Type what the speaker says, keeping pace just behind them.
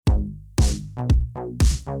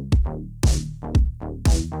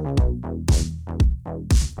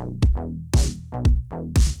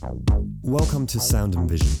Welcome to Sound and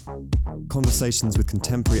Vision, conversations with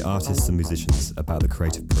contemporary artists and musicians about the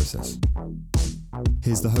creative process.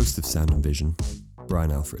 Here's the host of Sound and Vision, Brian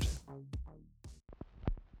Alfred.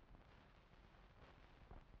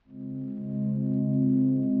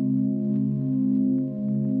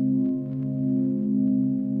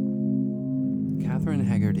 Catherine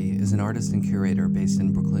Haggarty is an artist and curator based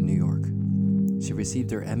in Brooklyn, New York. She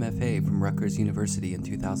received her MFA from Rutgers University in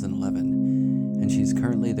 2011, and she's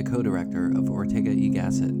currently the co-director of Ortega y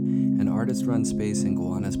Gasset, an artist-run space in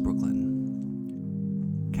Gowanus,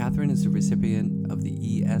 Brooklyn. Catherine is the recipient of the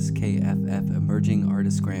ESKFF Emerging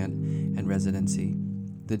Artist Grant and Residency,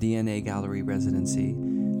 the DNA Gallery Residency,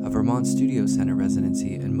 a Vermont Studio Center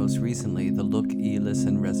Residency, and most recently the Look E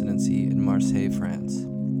Listen Residency in Marseille, France.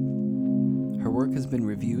 Her work has been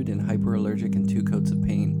reviewed in Hyperallergic and Two Coats of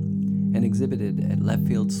Paint and exhibited at Left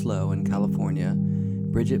Field Slow in California,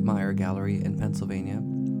 Bridget Meyer Gallery in Pennsylvania,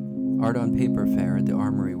 Art on Paper Fair at the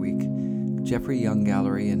Armory Week, Jeffrey Young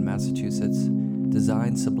Gallery in Massachusetts,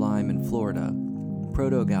 Design Sublime in Florida,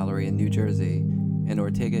 Proto Gallery in New Jersey, and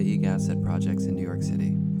Ortega y Gasset projects in New York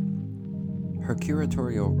City. Her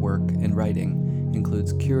curatorial work and writing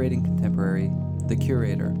includes Curating Contemporary, The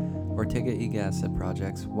Curator, Ortega y Gasset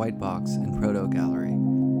projects, White Box, and Proto Gallery.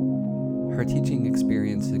 Her teaching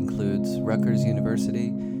experience includes Rutgers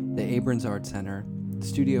University, the Abrams Art Center,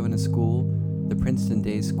 Studio in a School, the Princeton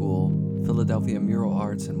Day School, Philadelphia Mural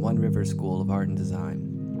Arts, and One River School of Art and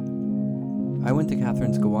Design. I went to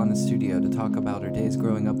Catherine's Gowanus studio to talk about her days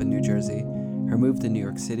growing up in New Jersey, her move to New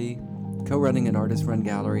York City, co-running an artist-run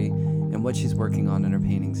gallery, and what she's working on in her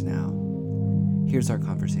paintings now. Here's our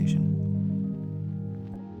conversation.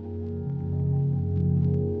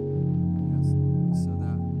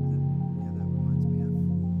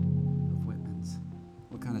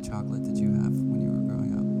 Chocolate did you have when you were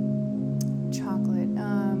growing up? Chocolate,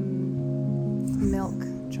 milk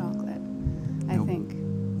chocolate, I think.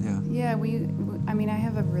 Yeah. I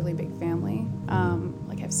have a really big family. I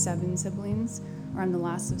have 7 siblings, or I'm the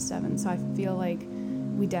last of 7, so I feel like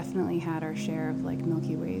we definitely had our share of like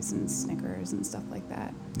Milky Ways and Snickers and stuff like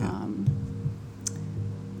that. Yeah.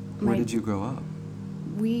 Where did you grow up?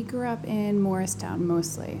 We grew up in Morristown,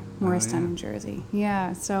 mostly. Morristown, New Jersey.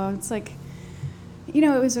 Yeah, so it's like,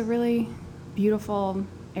 it was a really beautiful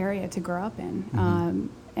area to grow up in.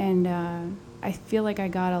 And I feel like I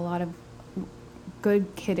got a lot of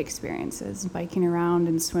good kid experiences, biking around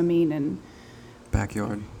and swimming and...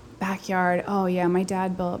 Backyard. Oh, yeah. My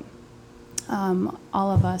dad built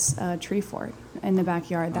all of us a tree fort in the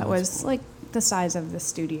backyard that was cool. Like the size of the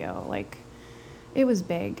studio. Like, it was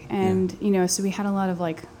big. And, so we had a lot of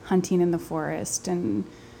like hunting in the forest and...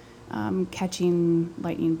 catching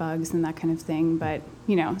lightning bugs and that kind of thing. But,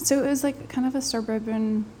 so it was like kind of a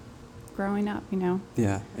suburban growing up,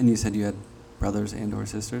 Yeah. And you said you had brothers and or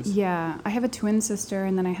sisters? Yeah. I have a twin sister,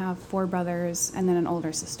 and then I have 4 brothers and then an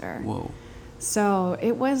older sister. Whoa. So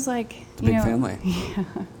it was like, it's a big family. Yeah.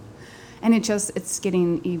 And it's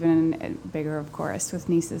getting even bigger, of course, with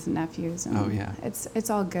nieces and nephews. And it's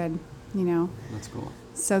all good, That's cool.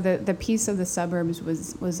 So the piece of the suburbs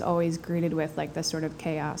was always greeted with like the sort of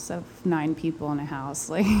chaos of 9 people in a house,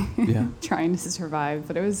 like trying to survive.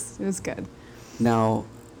 But it was good. Now,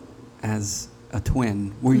 as a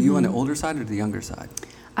twin, were you on the older side or the younger side?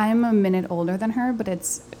 I'm a minute older than her, but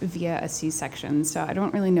it's via a C-section, so I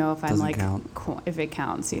don't really know if I'm like cool, if it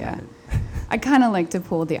counts. Yeah, right. I kind of like to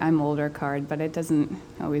pull the I'm older card, but it doesn't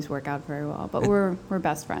always work out very well. But we're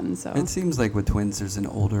best friends. So it seems like with twins, there's an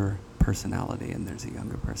older personality and there's a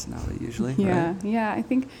younger personality usually. Yeah, right? Yeah. I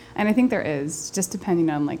think there is, just depending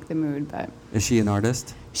on like the mood. But is she an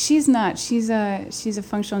artist? She's not. She's a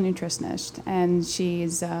functional nutritionist, and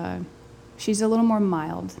she's a little more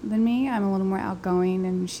mild than me. I'm a little more outgoing,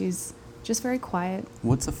 and she's just very quiet.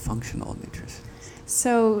 What's a functional nutritionist?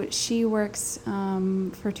 So she works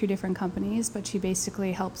for 2 different companies, but she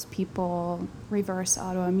basically helps people reverse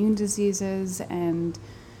autoimmune diseases and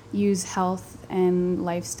use health and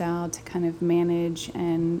lifestyle to kind of manage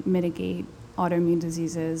and mitigate autoimmune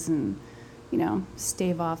diseases and,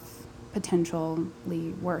 stave off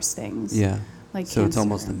potentially worse things. Yeah. Like so cancer. It's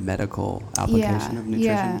almost a medical application of nutrition?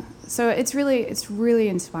 Yeah. So it's really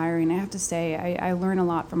inspiring. I have to say, I learn a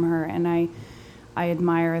lot from her, and I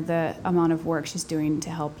admire the amount of work she's doing to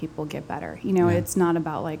help people get better. It's not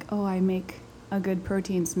about like, I make a good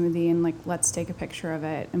protein smoothie and like, let's take a picture of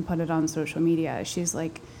it and put it on social media. She's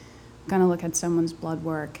like gonna look at someone's blood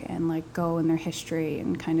work and like go in their history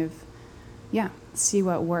and kind of, see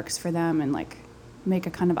what works for them and like make a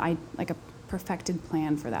kind of like a perfected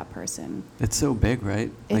plan for that person. It's so big,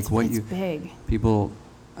 right? It's big. People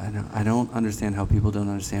I don't understand how people don't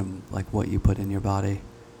understand like what you put in your body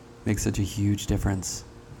makes such a huge difference.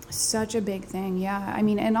 Such a big thing, yeah. I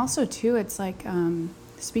mean, and also too, it's like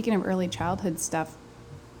speaking of early childhood stuff,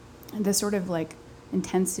 the sort of like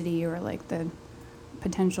intensity or like the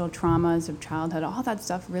potential traumas of childhood, all that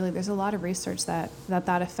stuff. Really, there's a lot of research that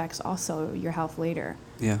affects also your health later.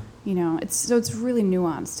 Yeah. You know, it's really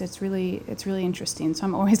nuanced. It's really interesting. So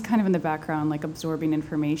I'm always kind of in the background, like absorbing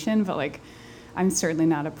information, but like I'm certainly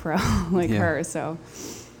not a pro like her. So.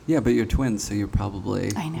 Yeah, but you're twins, so you're probably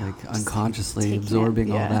like unconsciously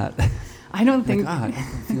absorbing all that. I don't think. I'm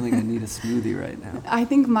feeling I need a smoothie right now. I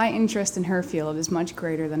think my interest in her field is much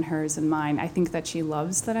greater than hers and mine. I think that she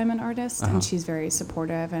loves that I'm an artist, and she's very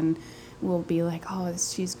supportive and will be like, "Oh,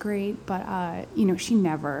 she's great," but you know, she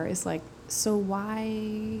never is like, "So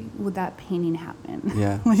why would that painting happen?"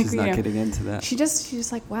 Yeah, like, she's not getting into that. She's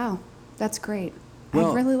just like, "Wow, that's great.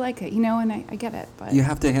 Well, I really like it," you know, and I get it. But you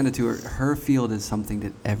have to hand it to her. Her field is something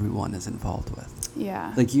that everyone is involved with.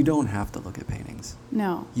 Yeah. Like, you don't have to look at paintings.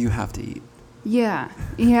 No. You have to eat. Yeah,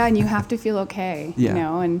 and you have to feel okay, yeah. You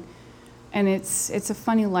know, and it's a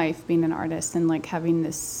funny life being an artist and like having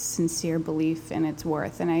this sincere belief in its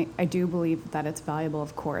worth. And I do believe that it's valuable,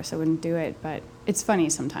 of course. I wouldn't do it, but it's funny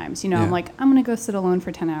sometimes, you know, I'm like, I'm going to go sit alone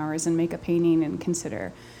for 10 hours and make a painting and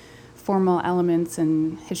consider formal elements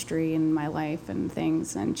and history in my life and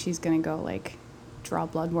things. And she's going to go like draw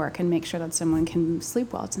blood work and make sure that someone can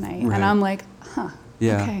sleep well tonight. Right. And I'm like,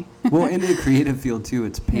 yeah. Okay. Well, in the creative field too,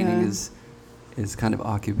 it's painting is kind of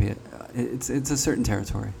occupied. It's a certain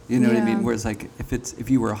territory. You know what I mean? Whereas like if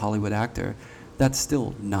you were a Hollywood actor, that's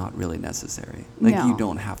still not really necessary. Like you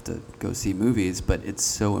don't have to go see movies, but it's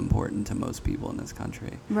so important to most people in this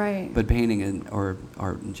country. Right. But painting or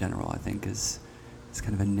art in general, I think is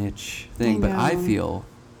kind of a niche thing. But I feel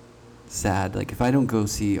sad. Like if I don't go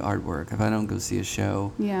see artwork, if I don't go see a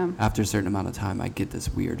show, after a certain amount of time, I get this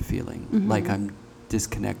weird feeling. Like I'm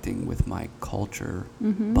disconnecting with my culture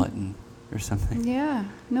button or something. Yeah.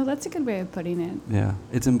 No, that's a good way of putting it. Yeah.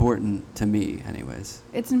 It's important to me anyways.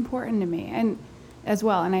 It's important to me and as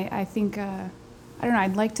well. And I think, I don't know,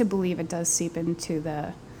 I'd like to believe it does seep into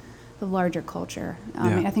the larger culture.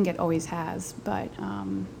 I think it always has, but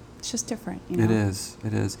it's just different, you know? It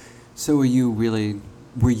is. So were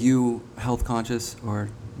you health conscious or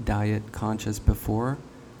diet conscious before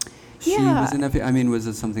she was in that? I mean, was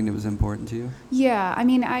it something that was important to you? Yeah. I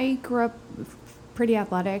mean, I grew up pretty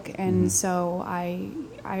athletic, and so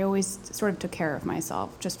I always sort of took care of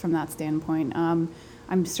myself just from that standpoint.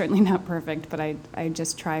 I'm certainly not perfect, but I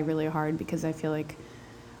just try really hard because I feel like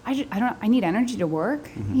I need energy to work,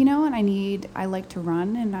 you know, and I like to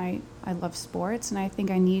run, and I love sports, and I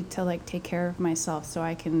think I need to like take care of myself so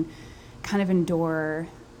I can kind of endure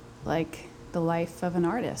like the life of an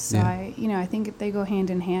artist. So I think they go hand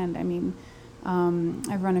in hand. I mean,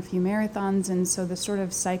 I've run a few marathons, and so the sort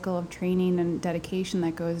of cycle of training and dedication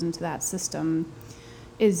that goes into that system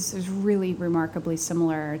is really remarkably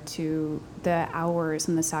similar to the hours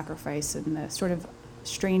and the sacrifice and the sort of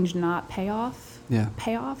strange not payoff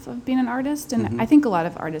of being an artist. And I think a lot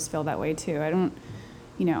of artists feel that way too. I don't,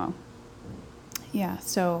 you know,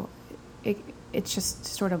 so it's just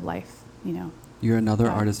sort of life, you know. You're another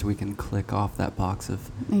artist we can click off that box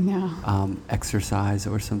of exercise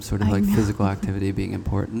or some sort of like physical activity being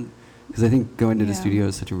important. Because I think going to the studio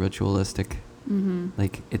is such a ritualistic,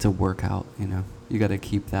 like it's a workout, you know. You got to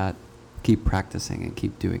keep practicing and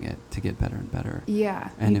keep doing it to get better and better. Yeah.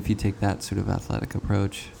 And if you take that sort of athletic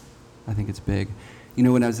approach, I think it's big. You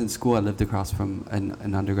know, when I was in school, I lived across from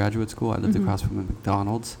an undergraduate school. I lived across from a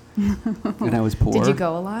McDonald's, and I was poor. Did you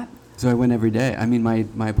go a lot? So I went every day. I mean,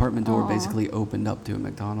 my apartment door basically opened up to a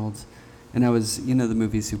McDonald's. And I was, you know, the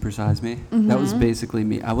movie Super Size Me? That was basically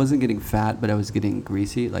me. I wasn't getting fat, but I was getting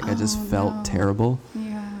greasy. Like, I just felt terrible.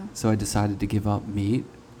 Yeah. So I decided to give up meat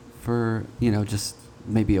for, you know, just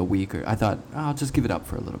maybe a week. Or I thought, I'll just give it up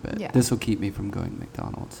for a little bit. Yeah. This will keep me from going to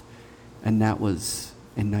McDonald's. And that was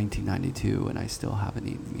in 1992, and I still haven't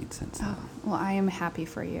eaten meat since then. Oh, well, I am happy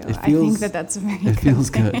for you. I think that's a very good thing. It feels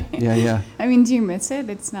good. Yeah. I mean, do you miss it?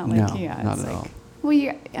 It's not like, not it's at like, all. Well,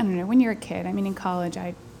 I don't know, when you're a kid, I mean, in college,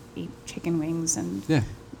 I eat chicken wings and,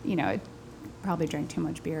 you know, I probably drank too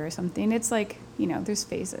much beer or something. It's like, you know, there's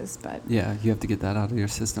phases, but. Yeah, you have to get that out of your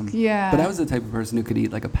system. Yeah. But I was the type of person who could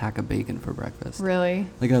eat like a pack of bacon for breakfast. Really?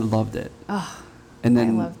 Like, I loved it. Oh, and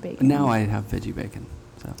then I love bacon. Now I have veggie bacon.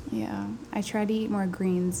 So. Yeah, I try to eat more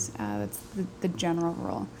greens. That's the general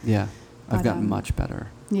rule. Yeah, I've gotten much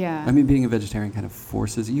better. Yeah. I mean, being a vegetarian kind of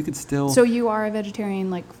forces you could still. So you are a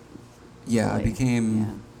vegetarian, like. Yeah, fully. I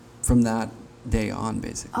became from that day on,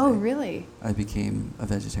 basically. Oh, really? I became a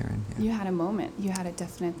vegetarian. Yeah. You had a moment. You had a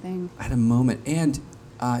definite thing. I had a moment, and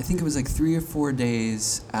I think it was like 3 or 4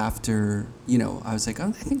 days after, I was like,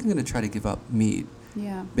 I think I'm going to try to give up meat.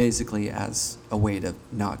 Yeah. Basically as a way to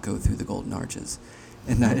not go through the Golden Arches,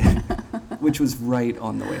 and which was right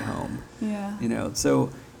on the way home. Yeah. So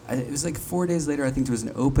it was like 4 days later. I think there was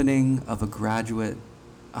an opening of a graduate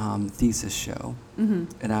thesis show,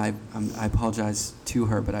 and I apologize to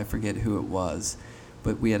her, but I forget who it was.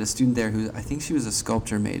 But we had a student there who, I think she was a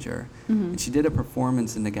sculpture major, and she did a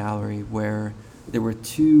performance in the gallery where there were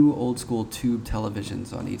 2 old school tube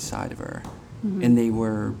televisions on each side of her, and they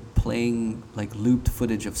were playing like looped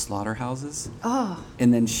footage of slaughterhouses. Oh.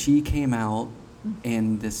 And then she came out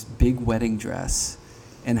in this big wedding dress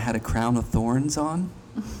and had a crown of thorns on.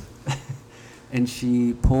 And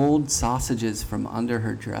she pulled sausages from under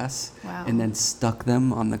her dress. Wow. And then stuck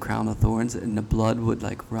them on the crown of thorns, and the blood would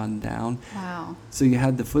like run down. Wow. So you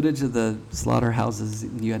had the footage of the slaughterhouses,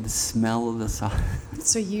 and you had the smell of the sausage.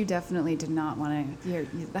 So you definitely did not want to.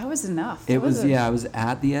 That was enough. I was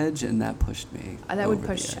at the edge, and that pushed me. That would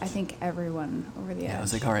push, I think, everyone over the edge. Yeah, I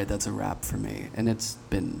was like, all right, that's a wrap for me, and it's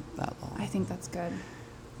been that long. I think that's good.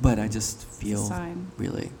 But I just feel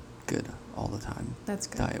really good all the time. That's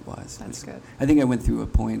good. Diet-wise. That's good. I think I went through a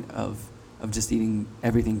point of just eating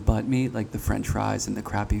everything but meat, like the French fries and the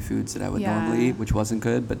crappy foods that I would normally eat, which wasn't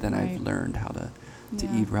good, but then I've learned how to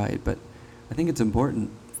eat right. But I think it's important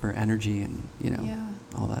for energy and,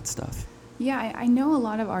 all that stuff. Yeah, I know a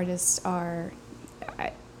lot of artists are,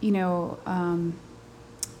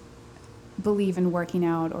 believe in working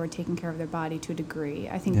out or taking care of their body to a degree.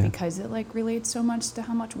 I think because it like relates so much to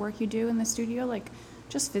how much work you do in the studio, like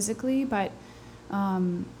just physically. But,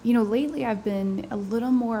 lately I've been a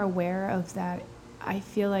little more aware of that. I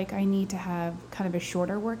feel like I need to have kind of a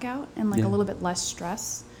shorter workout and like a little bit less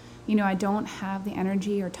stress. I don't have the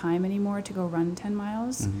energy or time anymore to go run 10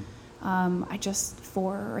 miles. I just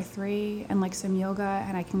 4 or 3 and like some yoga,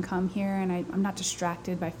 and I can come here and I'm not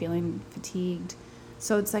distracted by feeling fatigued.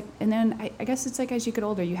 So it's like, and then I guess it's like as you get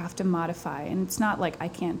older, you have to modify, and it's not like I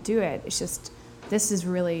can't do it. It's just, this is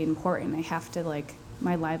really important. I have to like,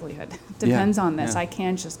 my livelihood depends on this. I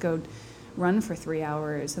can't just go run for 3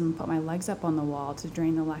 hours and put my legs up on the wall to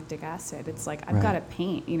drain the lactic acid. It's like, I've got to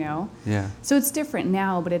paint, Yeah. So it's different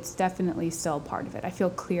now, but it's definitely still part of it. I feel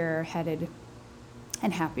clear-headed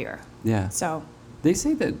and happier. Yeah. So they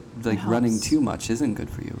say that like running too much isn't good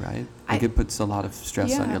for you, right? Like it puts a lot of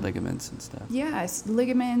stress on your ligaments and stuff. Yeah, it's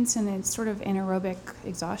ligaments, and it's sort of anaerobic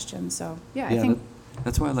exhaustion. So I think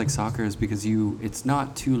that's why I like soccer, is because it's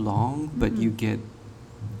not too long, but you get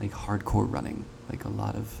like hardcore running, like a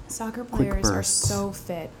lot of soccer players are so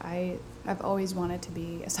fit. I've always wanted to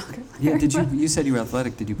be a soccer player. Yeah, you said you were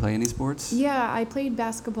athletic. Did you play any sports? Yeah, I played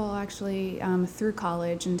basketball actually through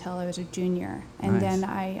college until I was a junior. And then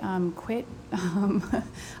I quit.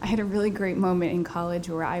 I had a really great moment in college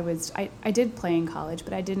where I did play in college,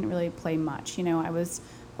 but I didn't really play much. I was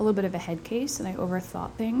a little bit of a head case, and I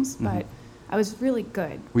overthought things, but I was really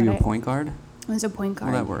good. Were you a point guard? I was a point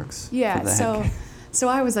guard. Well, that works. Yeah, so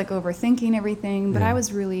I was like overthinking everything, but I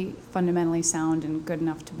was really fundamentally sound and good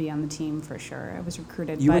enough to be on the team for sure. I was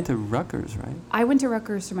recruited. You went to Rutgers, right? I went to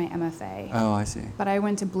Rutgers for my MFA. Oh, I see. But I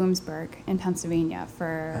went to Bloomsburg in Pennsylvania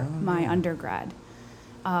for my undergrad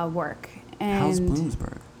work. And how's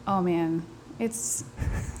Bloomsburg? Oh man, it's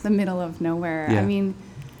the middle of nowhere. Yeah. I mean,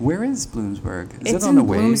 where is Bloomsburg? It's in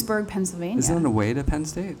Bloomsburg, Pennsylvania. Is it on the way to Penn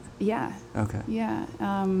State? Yeah. Okay. Yeah.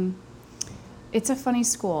 It's a funny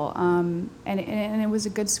school, and it was a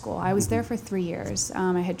good school. I was there for 3 years.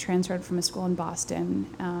 I had transferred from a school in Boston.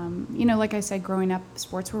 Like I said, growing up,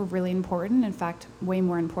 sports were really important. In fact, way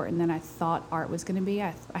more important than I thought art was going to be.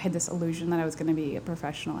 I had this illusion that I was going to be a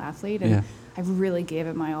professional athlete, and I really gave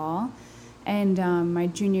it my all. And my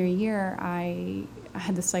junior year, I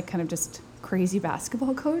had this like kind of just crazy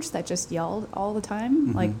basketball coach that just yelled all the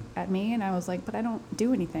time, like at me, and I was like, but I don't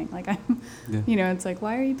do anything. Like I'm, it's like,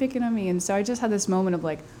 why are you picking on me? And so I just had this moment of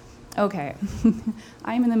like, okay,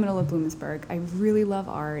 I'm in the middle of Bloomsburg. I really love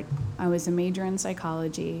art. I was a major in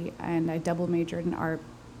psychology, and I double majored in art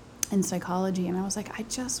and psychology, and I was like, I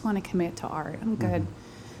just want to commit to art. I'm good.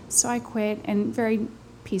 So I quit, and very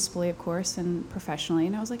peacefully, of course, and professionally,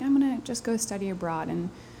 and I was like, I'm gonna just go study abroad. And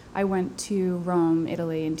I went to Rome,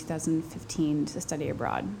 Italy in 2015 to study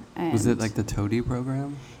abroad. And was it like the Toady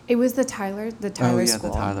program? It was the Tyler school. Oh yeah, the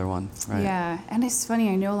Tyler one, right. Yeah, and it's funny,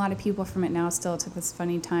 I know a lot of people from it now still. It took this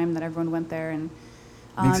funny time that everyone went there. And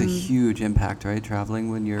makes a huge impact, right,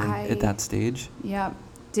 traveling when you're at that stage? Yeah.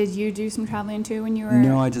 Did you do some traveling too when you were?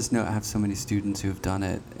 No, I just know I have so many students who have done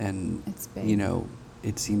it, and it's big.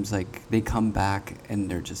 it seems like they come back and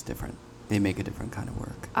they're just different. They make a different kind of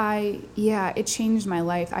work. It changed my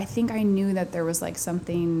life. I think I knew that there was like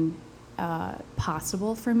something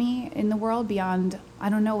possible for me in the world beyond, I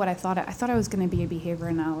don't know what I thought. I thought I was going to be a behavior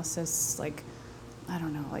analysis, like, I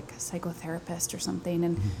don't know, like a psychotherapist or something.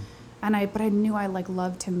 And but I knew I like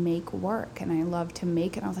loved to make work, and I loved to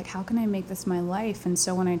make it. I was like, how can I make this my life? And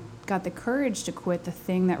so when I got the courage to quit the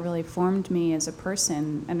thing that really formed me as a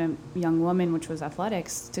person and a young woman, which was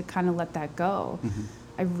athletics, to kind of let that go,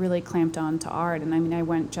 I really clamped on to art. And I mean, I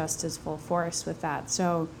went just as full force with that.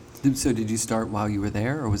 So did you start while you were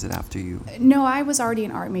there, or was it after you? No, I was already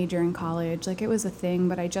an art major in college. Like, it was a thing,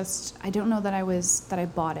 but I don't know that I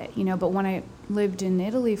bought it, you know. But when I lived in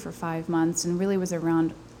Italy for 5 months and really was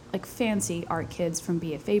around like fancy art kids from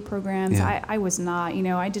BFA programs, I was not, you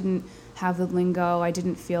know, I didn't have the lingo. I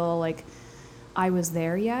didn't feel like I was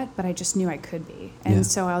there yet, but I just knew I could be. And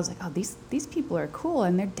so I was like, oh, these people are cool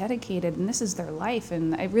and they're dedicated and this is their life.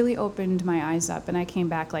 And it really opened my eyes up, and I came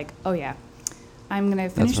back like, oh yeah, I'm going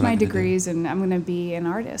to finish my degrees and I'm going to be an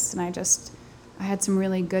artist. And I had some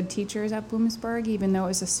really good teachers at Bloomsburg, even though it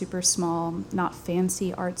was a super small, not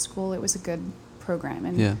fancy art school. It was a good program.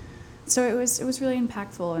 And so it was really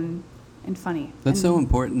impactful and funny. That's so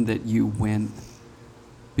important that you went,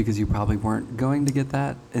 because you probably weren't going to get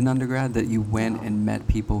that in undergrad, that you went and met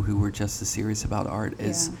people who were just as serious about art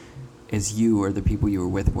as you or the people you were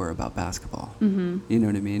with were about basketball. You know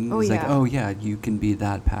what I mean? It's like, oh yeah, you can be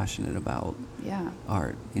that passionate about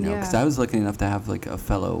art, you know, because I was lucky enough to have like a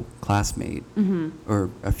fellow classmate or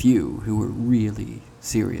a few who were really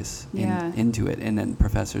serious into it, and then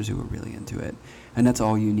professors who were really into it. And that's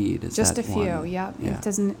all you need is just that a few, one. It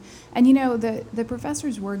doesn't, and you know, the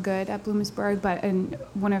professors were good at Bloomsburg, and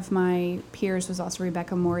one of my peers was also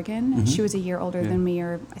Rebecca Morgan. She was a year older than me,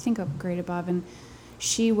 or I think a grade above, and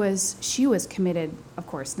she was committed, of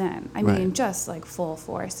course, then. I mean, just like full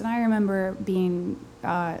force. And I remember being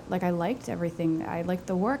like, I liked everything. I liked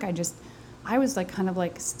the work. I was like kind of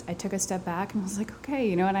like, I took a step back and was like, okay,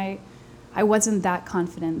 you know, and I wasn't that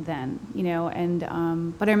confident then, you know, and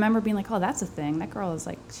but I remember being like, oh, that's a thing. That girl is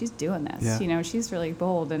like, she's doing this, you know, she's really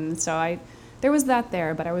bold. And so there was that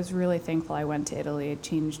there, but I was really thankful I went to Italy. It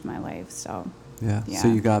changed my life. So So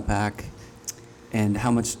you got back, and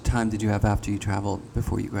how much time did you have after you traveled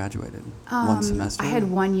before you graduated? 1 semester? I had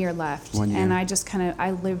 1 year left, and I just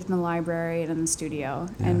I lived in the library and in the studio,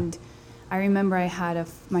 and I remember I had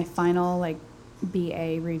my final like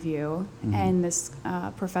BA review, and this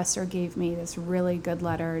professor gave me this really good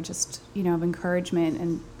letter, just, you know, of encouragement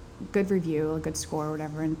and good review, a good score or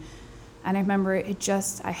whatever. And I remember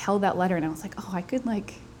I held that letter and I was like, oh, I could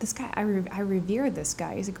like this guy. I revered this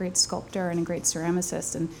guy. He's a great sculptor and a great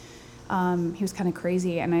ceramicist, and he was kind of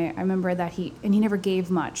crazy. And I remember that he never gave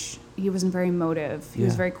much. He wasn't very emotive. He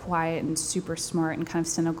was very quiet and super smart and kind of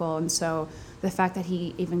cynical. And so the fact that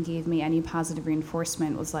he even gave me any positive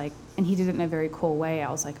reinforcement was like, and he did it in a very cool way.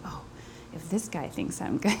 I was like, oh, if this guy thinks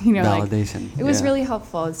I'm good, you know, validation. Like, it was really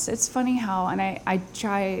helpful. It's funny how, and I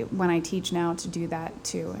try when I teach now to do that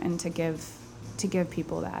too, and to give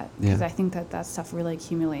people that, because I think that stuff really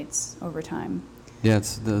accumulates over time. Yeah,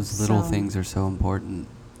 it's those little things are so important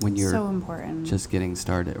when you're just getting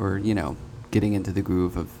started, or, you know, getting into the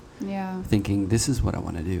groove of thinking, this is what I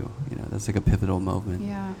want to do. You know, that's like a pivotal moment.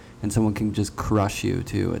 Yeah. And someone can just crush you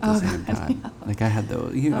too at the same time. Yeah. Like I had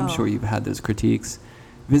those, you know, I'm sure you've had those critiques.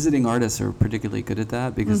 Visiting artists are particularly good at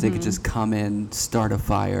that, because they could just come in, start a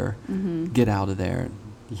fire, get out of there.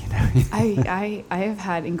 You know. I have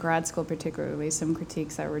had in grad school particularly some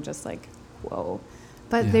critiques that were just like, whoa.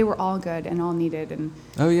 But they were all good and all needed. And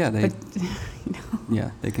you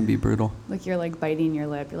know, they can be brutal. Like you're like biting your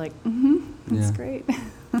lip. You're like, that's great.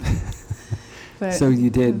 But so you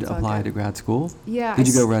did apply to grad school? Yeah. Did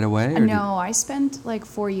you go right away? Or no, I spent like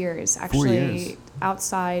 4 years actually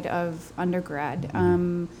outside of undergrad.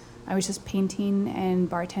 I was just painting and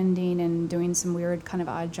bartending and doing some weird kind of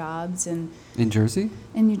odd jobs. And in Jersey?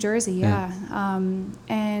 In New Jersey, yeah.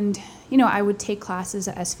 And, you know, I would take classes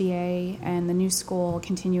at SVA and the new school,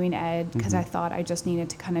 continuing ed, because I thought I just needed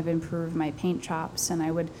to kind of improve my paint chops. And I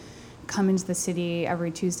would come into the city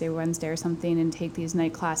every Tuesday, Wednesday or something and take these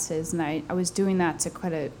night classes. And I was doing that to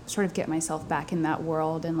kind of sort of get myself back in that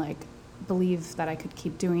world and, like, believe that I could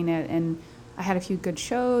keep doing it. And I had a few good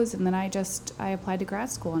shows, and then I applied to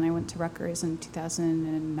grad school, and I went to Rutgers in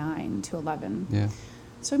 2009 to 11. Yeah.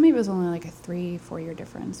 So maybe it was only like a 3-4 year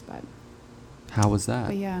difference, but. How was that?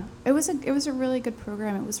 But yeah, it was a really good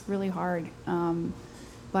program. It was really hard.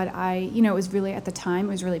 but it was really, at the time, it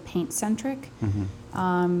was really paint centric.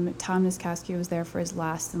 Tom Niskowski was there for his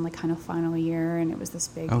last and like kind of final year, and it was this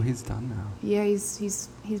big. Oh, he's done now. Yeah,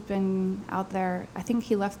 he's been out there. I think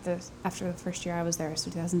he left after the first year I was there, so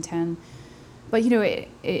 2010. But it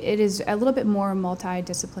is a little bit more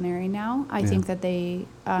multidisciplinary now. I think that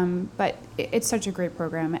but it's such a great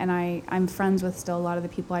program, and I'm friends with still a lot of the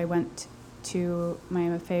people I went to my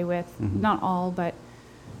MFA with. Not all, but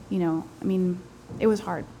it was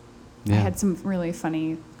hard. I had some really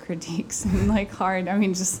funny critiques and like hard.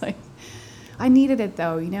 Just like I needed it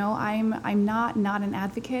though. I'm not an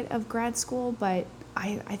advocate of grad school, but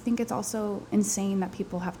I think it's also insane that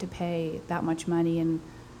people have to pay that much money. And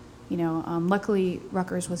luckily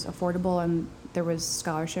Rutgers was affordable, and there was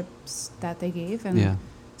scholarships that they gave, and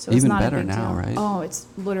so it's even not better a big now, deal. right? Oh, it's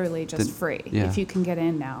literally just free if you can get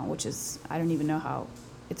in now, which is, I don't even know how.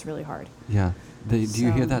 It's really hard. Yeah. Do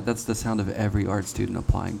you hear that? That's the sound of every art student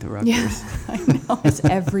applying to Rutgers. Yeah, I know. It's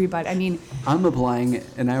everybody. I'm applying,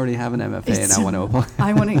 and I already have an MFA, and I want to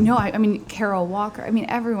apply. Carol Walker.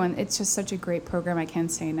 Everyone. It's just such a great program. I can't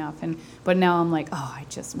say enough. But now I'm like, I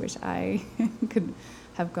just wish I could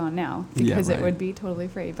have gone now, because it would be totally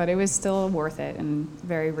free. But it was still worth it and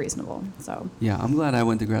very reasonable. So. Yeah, I'm glad I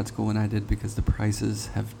went to grad school when I did, because the prices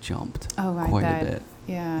have jumped quite a bit.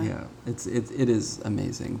 Yeah. Yeah, it is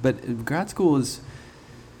amazing. But grad school is,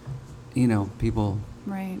 people.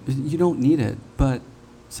 Right. You don't need it, but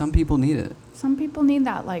some people need it. Some people need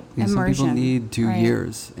that immersion. Some people need 2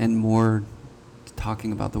 years and more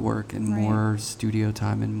talking about the work, and more studio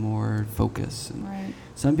time, and more focus. And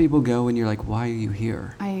some people go and you're like, why are you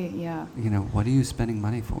here? What are you spending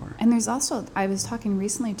money for? And there's also, I was talking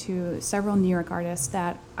recently to several New York artists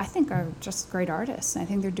that I think are just great artists. I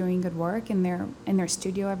think they're doing good work, and they're in their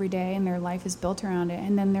studio every day, and their life is built around it.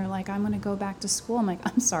 And then they're like, I'm going to go back to school. I'm like,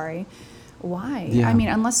 I'm sorry. Why? Yeah.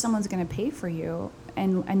 Unless someone's going to pay for you,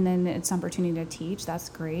 and then it's an opportunity to teach, that's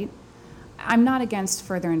great. I'm not against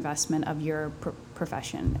further investment of your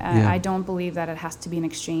profession. I don't believe that it has to be an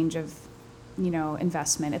exchange of,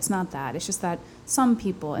 investment. It's not that. It's just that some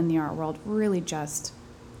people in the art world really just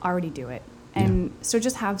already do it. And so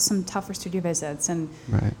just have some tougher studio visits, and,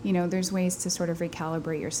 there's ways to sort of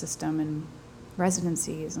recalibrate your system, and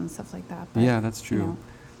residencies and stuff like that. But, that's true.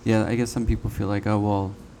 Yeah, I guess some people feel like,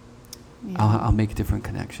 I'll make different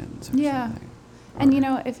connections or something. And,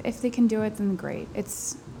 if they can do it, then great.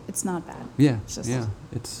 It's not bad. Yeah, it's just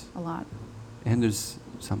it's a lot. And there's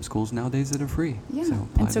some schools nowadays that are free. Yeah,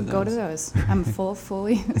 so go to those. I'm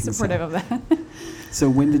fully supportive of that. So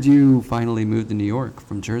when did you finally move to New York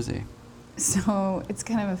from Jersey? So it's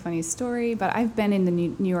kind of a funny story, but I've been in the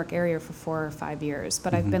New York area for 4 or 5 years,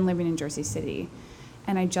 but I've been living in Jersey City,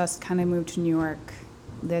 and I just kind of moved to New York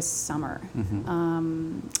this summer.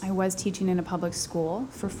 I was teaching in a public school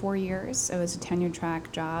for 4 years. It was a tenure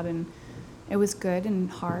track job, and it was good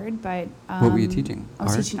and hard, but... what were you teaching? I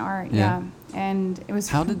was teaching art, yeah. And it was...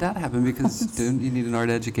 How did that happen? Because don't you need an art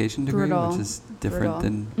education degree, brutal, which is different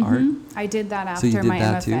than art? I did that after so you did my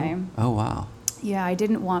that MFA. Too? Oh, wow. Yeah, I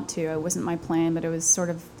didn't want to. It wasn't my plan, but it was sort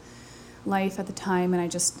of life at the time, and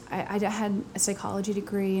I had a psychology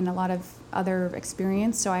degree and a lot of other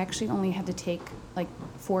experience, so I actually only had to take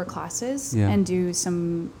 4 classes and do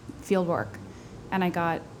some field work, and I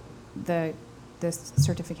got the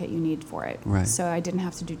certificate you need for it. Right. So I didn't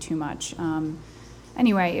have to do too much.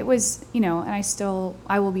 Anyway, it was, and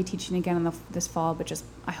I will be teaching again this fall, but just,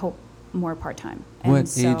 I hope, more part-time.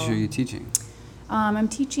 What age are you teaching? I'm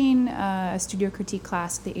teaching a studio critique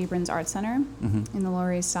class at the Abrams Art Center in the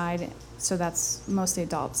Lower East Side, so that's mostly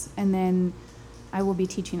adults. And then I will be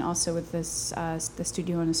teaching also with this the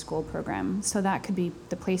studio in a school program. So that could be,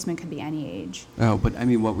 the placement could be any age. Oh, but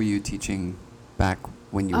what were you teaching back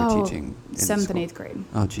when you were teaching in 7th school? and 8th grade.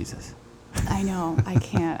 Oh, Jesus. I know, I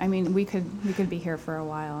can't. We could be here for a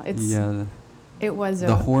while. It was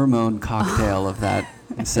the hormone cocktail of that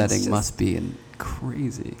setting must be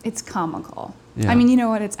crazy. It's comical. Yeah. You know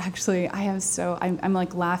what? It's actually, I'm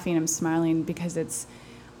laughing, I'm smiling, because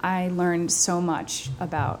I learned so much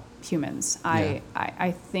about humans. I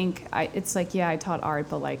think it's I taught art,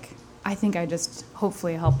 but I think I just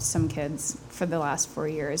hopefully helped some kids for the last 4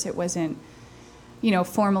 years. It wasn't,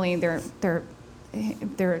 formally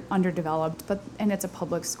they're underdeveloped, and it's a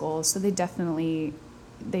public school, so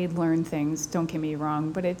they learn things, don't get me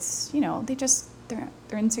wrong, but it's,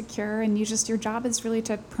 they're insecure, and your job is really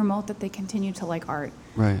to promote that they continue to like art.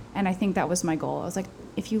 Right. And I think that was my goal. I was like,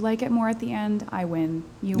 if you like it more at the end, I win.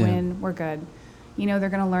 You win, we're good. They're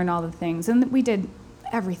going to learn all the things. And we did,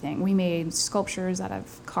 everything. We made sculptures out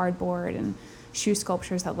of cardboard and shoe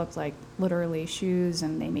sculptures that looked like literally shoes,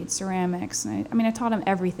 and they made ceramics. And I taught them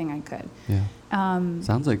everything I could. Yeah.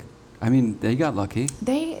 Sounds like, they got lucky.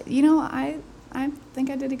 I think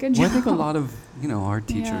I did a good job. Well, I think a lot of, art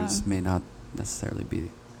teachers may not necessarily be,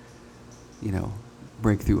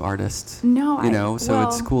 breakthrough artists. No, so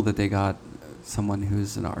it's cool that they got someone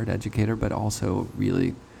who's an art educator, but also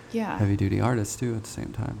really heavy-duty artist too at the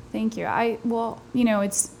same time. Thank you.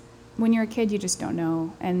 It's when you're a kid, you just don't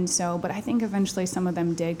know. And so, but I think eventually some of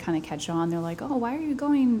them did kind of catch on. They're like, oh, why are you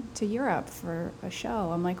going to Europe for a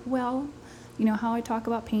show? I'm like, well, you know how I talk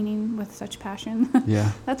about painting with such passion?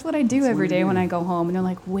 Yeah. That's what I do every day when I go home. And they're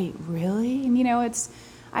like, wait, really? And,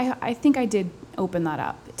 I think I did open that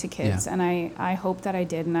up to kids. Yeah. And I hope that I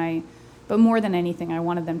did. But more than anything, I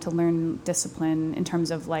wanted them to learn discipline in terms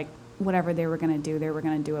of like whatever they were going to do, they were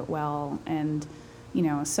going to do it well. And,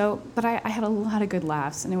 but I had a lot of good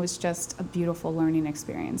laughs, and it was just a beautiful learning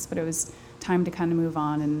experience. But it was time to kind of move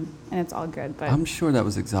on, and it's all good. But I'm sure that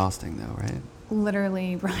was exhausting, though, right?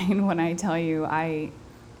 Literally, Brian, when I tell you,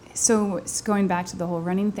 so going back to the whole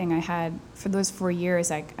running thing, I had, for those 4 years,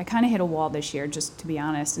 I kind of hit a wall this year, just to be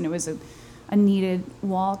honest, and it was a needed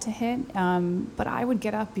wall to hit. But I would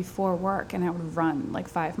get up before work, and I would run like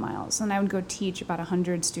 5 miles, and I would go teach about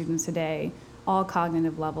 100 students a day, all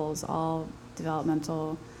cognitive levels, all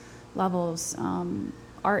developmental levels,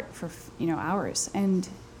 art for hours, and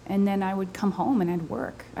then I would come home and I'd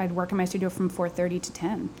work in my studio from 4:30 to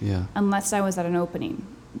 10, unless I was at an opening.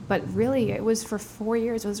 But really, it was for 4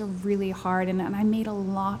 years. It was really hard, and I made a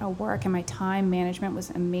lot of work, and my time management was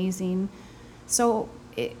amazing. So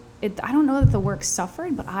I don't know that the work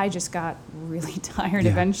suffered, but I just got really tired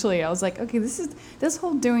eventually. I was like, okay, this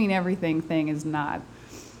whole doing everything thing is not.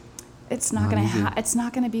 It's not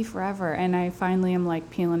gonna be forever, and I finally am like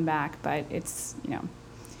peeling back, but it's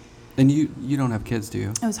And you don't have kids, do you?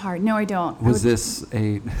 It was hard. No, I don't.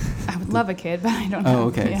 I would love a kid, but I don't. Oh,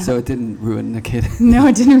 okay. So it didn't ruin the kid. No,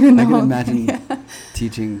 it didn't ruin the whole thing. I can imagine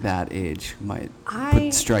teaching that age might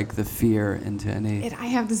strike the fear into any. I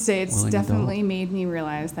have to say, it's definitely made me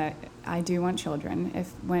realize that I do want children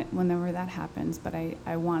whenever that happens, but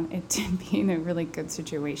I want it to be in a really good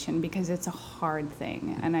situation, because it's a hard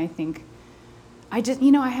thing. And I think I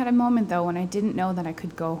had a moment though when I didn't know that I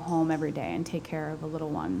could go home every day and take care of a little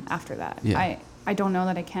one after that. Yeah. I don't know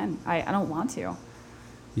that I can. I don't want to.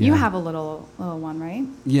 Yeah. You have a little one, right?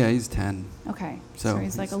 Yeah, he's 10. Okay. So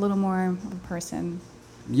he's like a little more of a person.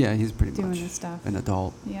 Yeah, he's pretty doing much this stuff. An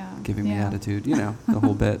adult. Yeah. Giving me attitude, the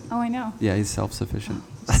whole bit. Oh, I know. Yeah, he's self-sufficient.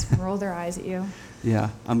 Just roll their eyes at you. Yeah,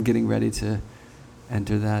 I'm getting ready to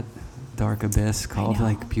enter that dark abyss called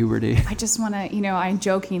like puberty. I just want to, I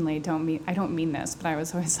jokingly I don't mean this, but I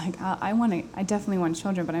was always like, I definitely want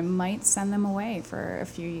children, but I might send them away for a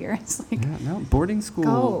few years. Like, boarding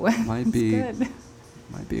school might be good.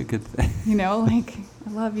 Might be a good thing. I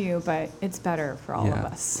love you, but it's better for all of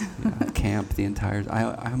us. Camp the entire.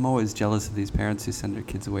 I'm always jealous of these parents who send their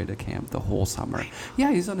kids away to camp the whole summer.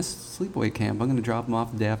 Yeah, he's on a sleepaway camp. I'm going to drop him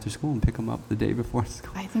off the day after school and pick him up the day before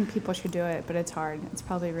school. I think people should do it, but it's hard. It's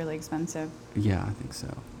probably really expensive. Yeah, I think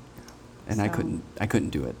so. And so. I couldn't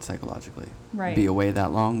do it psychologically. Right. Be away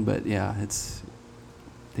that long, but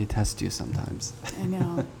they test you sometimes. I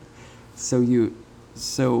know. So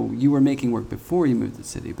you were making work before you moved to the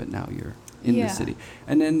city, but now you're in the city.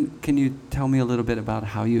 And then can you tell me a little bit about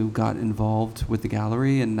how you got involved with the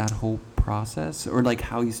gallery and that whole process? Or like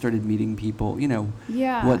how you started meeting people,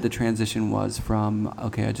 what the transition was from,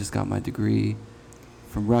 okay, I just got my degree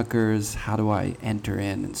from Rutgers, how do I enter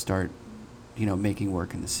in and start, making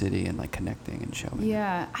work in the city and like connecting and showing?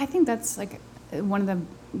 Yeah, I think that's like one of the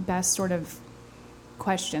best sort of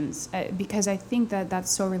questions, because I think that that's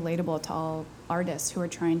so relatable to all artists who are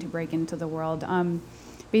trying to break into the world.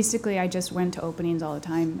 Basically, I just went to openings all the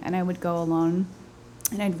time, and I would go alone,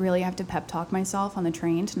 and I'd really have to pep talk myself on the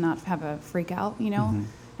train to not have a freak out,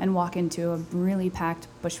 and walk into a really packed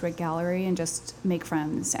Bushwick gallery and just make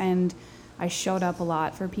friends. And I showed up a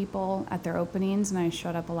lot for people at their openings, and I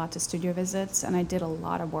showed up a lot to studio visits, and I did a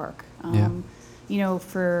lot of work.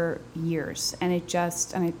 For years, and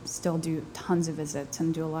I still do tons of visits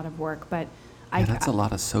and do a lot of work, but that's a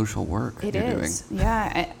lot of social work you're doing.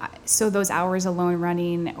 Yeah. So those hours alone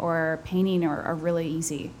running or painting are really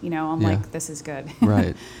easy. I'm like, this is good.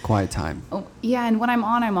 Right. Quiet time. Oh, yeah. And when I'm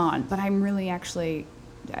on, but I'm really actually,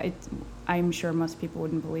 I'm sure most people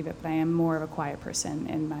wouldn't believe it, but I am more of a quiet person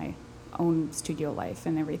in my own studio life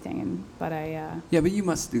and everything. But you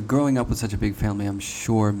must, growing up with such a big family, I'm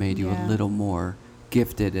sure made you a little more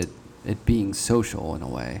gifted at it being social in a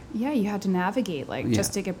way. Yeah, you had to navigate,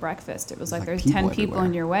 just to get breakfast. It was like there's 10 people everywhere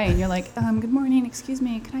in your way, and you're like, good morning, excuse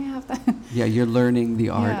me, can I have that? Yeah, you're learning the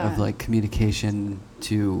art of like communication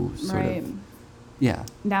to sort of,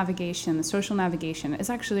 navigation, the social navigation is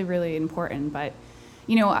actually really important. But,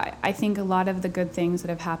 I think a lot of the good things that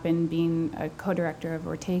have happened being a co-director of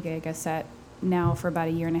Ortega y Gasset now for about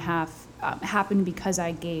a year and a half happened because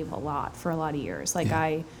I gave a lot for a lot of years.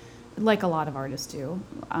 Like a lot of artists do.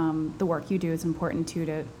 The work you do is important too,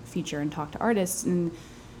 to feature and talk to artists. And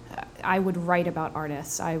I would write about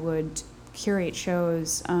artists. I would curate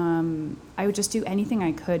shows. I would just do anything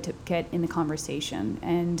I could to get in the conversation.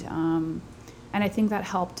 And I think that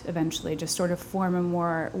helped eventually just sort of form a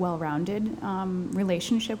more well-rounded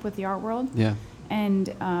relationship with the art world. Yeah.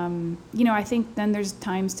 And, I think then there's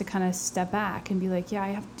times to kind of step back and be like, I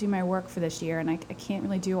have to do my work for this year, and I can't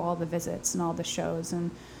really do all the visits and all the shows.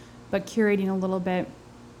 But curating a little bit,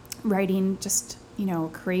 writing just,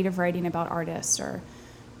 creative writing about artists, or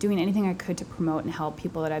doing anything I could to promote and help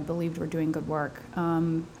people that I believed were doing good work,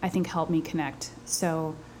 I think helped me connect.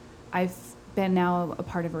 So I've been now a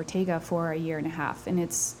part of Ortega for a year and a half, and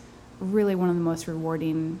it's really one of the most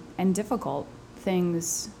rewarding and difficult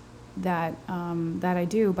things that I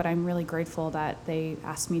do, but I'm really grateful that they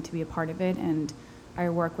asked me to be a part of it, and I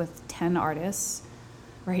work with 10 artists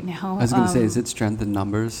right now. I was going to say, is it strength in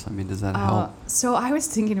numbers? I mean, does that help? So I was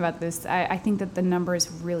thinking about this. I think that the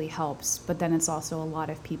numbers really helps, but then it's also a lot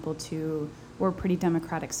of people we're a pretty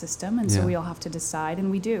democratic system, and so we all have to decide,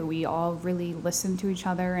 and we do. We all really listen to each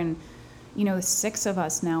other, and 6 of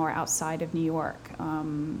us now are outside of New York,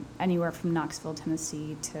 anywhere from Knoxville,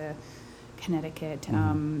 Tennessee to Connecticut,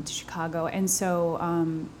 to Chicago. And so,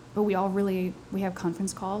 but we have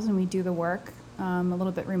conference calls, and we do the work a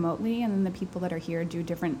little bit remotely, and then the people that are here do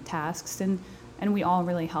different tasks, and we all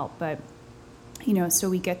really help. But so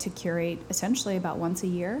we get to curate essentially about once a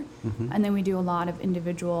year, and then we do a lot of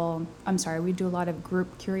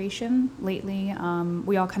group curation lately.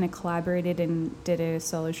 We all kind of collaborated and did a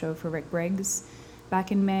solo show for Rick Briggs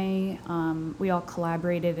back in May. We all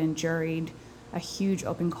collaborated and juried a huge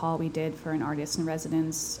open call we did for an artist in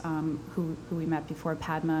residence who we met before,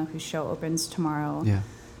 Padma, whose show opens tomorrow. Yeah.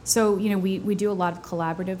 So, we do a lot of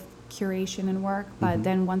collaborative curation and work, but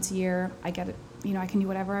then once a year I get it, I can do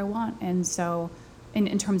whatever I want. And so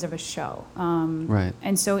in terms of a show. Right.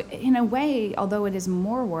 And so in a way, although it is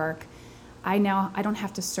more work, I don't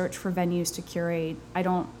have to search for venues to curate. I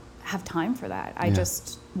don't have time for that. I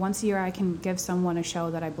just, once a year I can give someone a show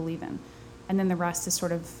that I believe in. And then the rest is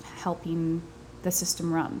sort of helping the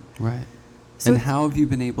system run. Right. So and how have you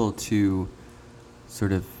been able to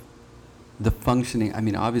sort of the functioning, I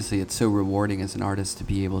mean, obviously it's so rewarding as an artist to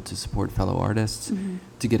be able to support fellow artists,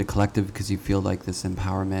 to get a collective, because you feel like this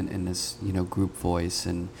empowerment and this, group voice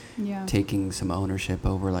and taking some ownership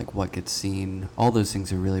over like what gets seen. All those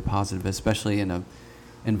things are really positive, especially in a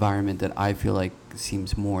environment that I feel like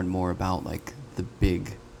seems more and more about like the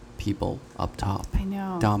big people up top. I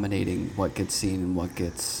know. Dominating what gets seen and what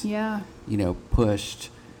gets, pushed.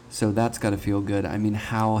 So that's got to feel good. I mean,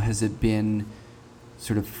 how has it been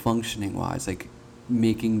sort of functioning wise, like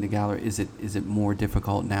making the gallery? Is it more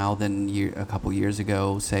difficult now than a couple years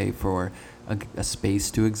ago, say, for a space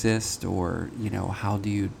to exist? Or, how do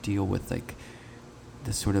you deal with like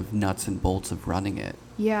the sort of nuts and bolts of running it?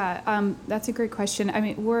 Yeah, that's a great question. I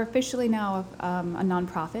mean, we're officially now a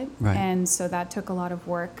nonprofit, right. And so that took a lot of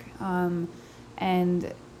work. And,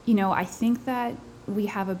 I think that we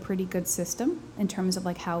have a pretty good system in terms of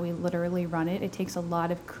like how we literally run it. It takes a lot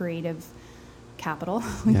of creative capital,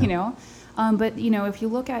 but if you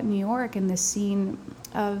look at New York and the scene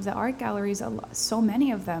of the art galleries, so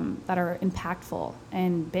many of them that are impactful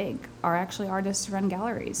and big are actually artist-run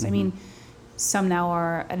galleries. I mean, some now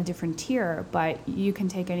are at a different tier, but you can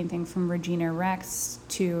take anything from Regina Rex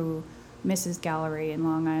to Mrs. Gallery in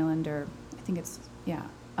Long Island, or I think it's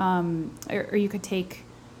or you could take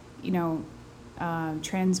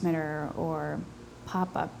Transmitter or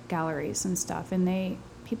pop-up galleries and stuff, and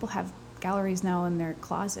people have galleries now in their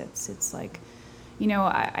closets. It's like,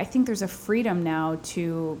 I think there's a freedom now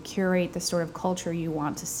to curate the sort of culture you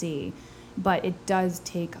want to see, but it does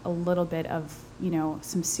take a little bit of,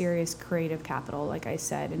 some serious creative capital, like I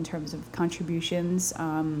said, in terms of contributions,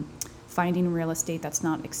 finding real estate that's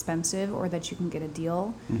not expensive or that you can get a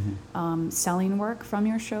deal, selling work from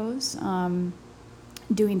your shows,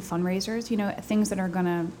 doing fundraisers, things that are going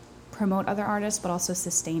to promote other artists but also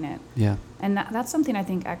sustain it. Yeah. And that's something I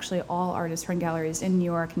think actually all artist-run galleries in New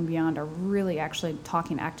York and beyond are really actually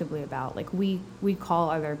talking actively about. Like we call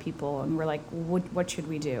other people and we're like, what should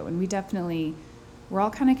we do? And we definitely we're all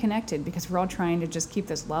kind of connected because we're all trying to just keep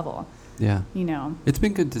this level. Yeah. You know. It's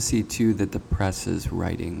been good to see too that the press is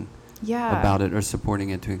writing about it or supporting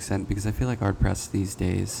it to an extent, because I feel like art press these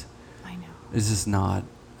days is just not,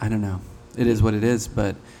 I don't know. It is what it is,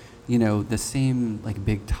 but you know, the same like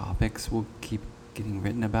big topics will keep getting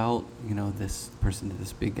written about, you know, this person to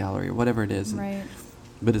this big gallery or whatever it is. Right.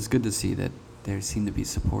 But it's good to see that they seem to be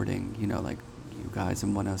supporting, you know, like you guys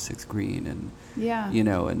in 106 Green and, you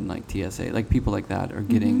know, and like TSA, like people like that are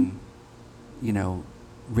getting, you know,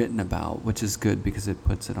 written about, which is good because it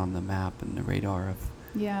puts it on the map and the radar of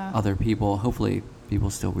other people. Hopefully people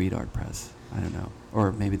still read art press. I don't know.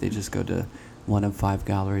 Or maybe they just go to one of 5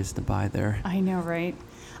 galleries to buy their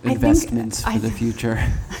investments for the future.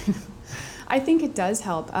 I think it does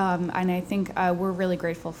help, and I think we're really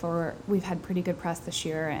grateful for. We've had pretty good press this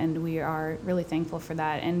year, and we are really thankful for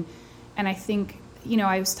that. And I think, you know,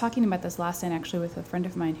 I was talking about this last night actually with a friend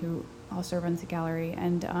of mine who also runs a gallery,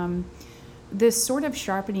 and this sort of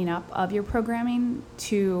sharpening up of your programming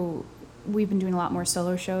to. We've been doing a lot more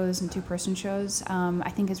solo shows and 2-person shows.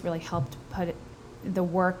 I think has really helped put the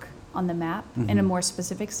work on the map in a more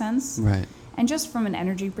specific sense. Right. And just from an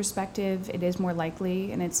energy perspective, it is more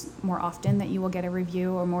likely and it's more often that you will get a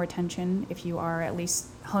review or more attention if you are at least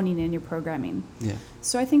honing in your programming. Yeah.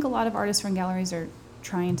 So I think a lot of artists run galleries are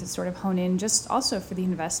trying to sort of hone in just also for the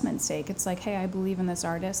investment's sake. It's like, hey, I believe in this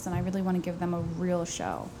artist and I really want to give them a real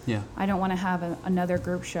show. Yeah. I don't want to have another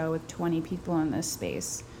group show with 20 people in this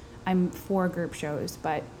space. I'm for group shows,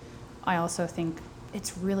 but I also think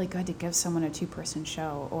it's really good to give someone a 2-person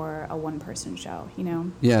show or a 1-person show, you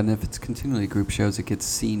know? Yeah, and if it's continually group shows, it gets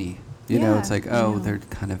sceney. You know, it's like, they're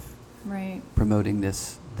kind of promoting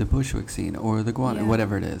this, the Bushwick scene or the Guan, or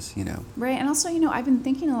whatever it is, you know? Right, and also, you know, I've been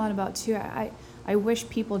thinking a lot about, too, I wish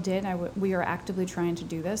people did, we are actively trying to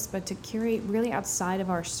do this, but to curate really outside of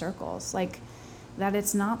our circles, like that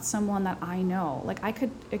it's not someone that I know. Like I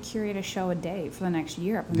could curate a show a day for the next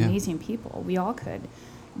year of amazing people. We all could.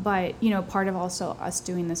 But, you know, part of also us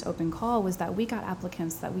doing this open call was that we got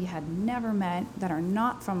applicants that we had never met, that are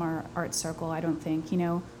not from our art circle, I don't think, you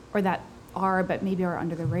know, or that are, but maybe are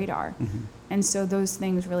under the radar. And so those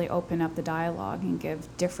things really open up the dialogue and give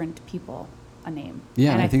different people a name.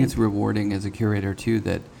 Yeah, and I think it's rewarding as a curator, too,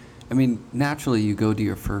 that, I mean, naturally you go to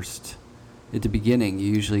your first, at the beginning,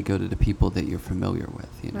 you usually go to the people that you're familiar with,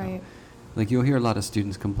 you know. Right. Like you'll hear a lot of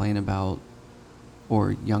students complain about,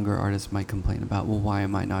 or younger artists might complain about, well, why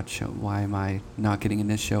am I not getting in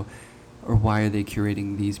this show? Or why are they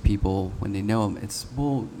curating these people when they know them? It's,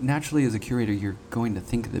 well, naturally as a curator, you're going to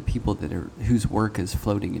think of the people whose work is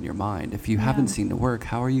floating in your mind. If you haven't seen the work,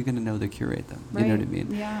 how are you going to know to curate them? Right. You know what I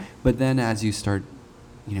mean? Yeah. But then as you start,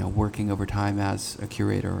 you know, working over time as a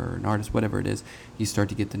curator or an artist, whatever it is, you start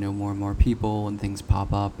to get to know more and more people and things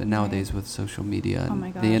pop up. And nowadays with social media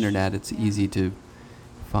and the internet, it's easy to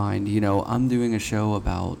find, you know, I'm doing a show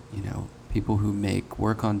about, you know, people who make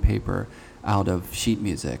work on paper out of sheet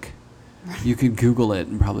music. You could Google it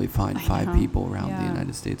and probably find 5 people around the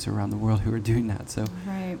United States or around the world who are doing that. So,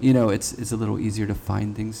 you know, it's a little easier to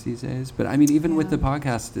find things these days. But I mean, even with the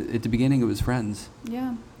podcast, at the beginning it was friends.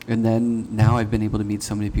 Yeah. And then now I've been able to meet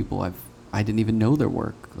so many people I didn't even know their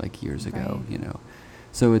work like years ago, you know.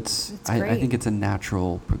 So I think it's a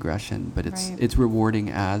natural progression, but it's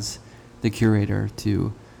rewarding as the curator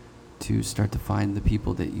to start to find the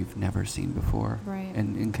people that you've never seen before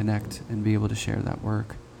and connect and be able to share that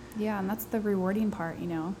work. Yeah, and that's the rewarding part, you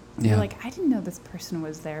know. You're like, I didn't know this person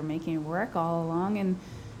was there making work all along, and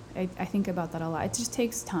I think about that a lot. It just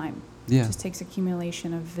takes time. Yeah. It just takes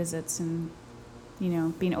accumulation of visits and, you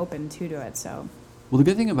know, being open to it, so. Well, the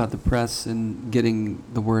good thing about the press and getting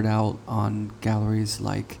the word out on galleries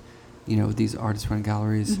like, you know, these artist-run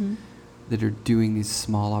galleries that are doing these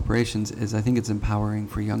small operations is I think it's empowering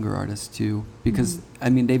for younger artists, too, because, I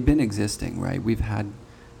mean, they've been existing, right? We've had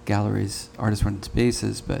galleries, artist-run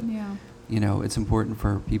spaces, but you know, it's important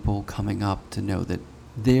for people coming up to know that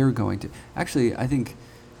they're going to. Actually, I think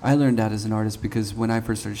I learned that as an artist because when I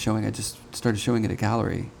first started showing, I just started showing at a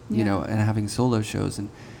gallery, you know, and having solo shows, and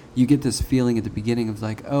you get this feeling at the beginning of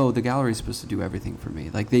like, oh, the gallery's supposed to do everything for me.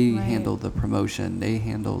 Like they handle the promotion, they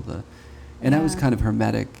handle the, and I was kind of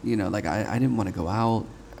hermetic, you know, like I didn't want to go out.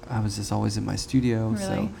 I was just always in my studio,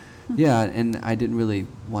 so. Yeah, and I didn't really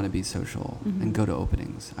want to be social and go to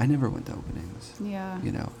openings. I never went to openings. Yeah.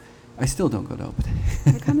 You know, I still don't go to openings.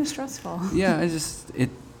 They're kind of stressful. And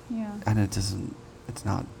it's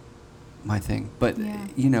not my thing. But,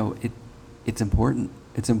 you know, it's important.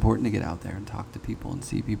 It's important to get out there and talk to people and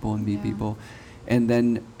see people and meet people. And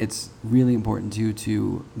then it's really important, too,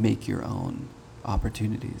 to make your own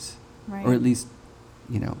opportunities. Right. Or at least,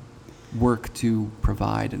 you know, work to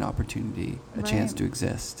provide an opportunity, a chance Right. to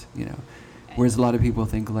exist, Whereas a lot of people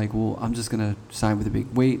think like, well, I'm just going to sign with a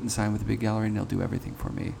big weight and sign with a big gallery and they'll do everything for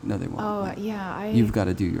me. No, they won't. Oh, Like, yeah. you've got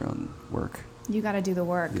to do your own work. You got to do the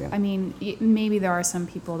work. Yeah. I mean, maybe there are some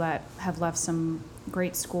people that have left some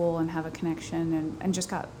great school and have a connection and just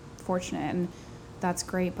got fortunate, and that's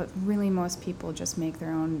great. But really, most people just make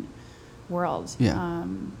their own world. Yeah.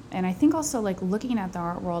 And I think also like looking at the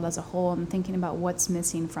art world as a whole and thinking about what's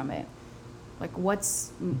missing from it. Like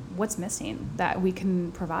what's missing that we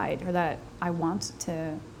can provide or that I want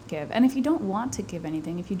to give. And if you don't want to give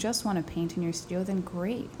anything, if you just want to paint in your studio, then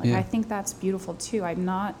great. Like Yeah. I think that's beautiful too. I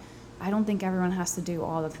don't think everyone has to do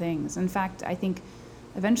all the things. In fact, I think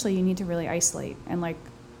eventually you need to really isolate and like,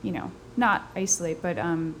 not isolate, but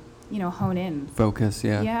hone in. Focus,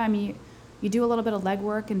 yeah. Yeah, I mean, you do a little bit of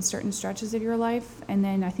legwork in certain stretches of your life, and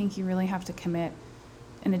then I think you really have to commit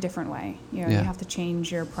in a different way. You have to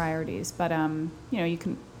change your priorities. But, you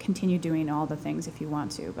can continue doing all the things if you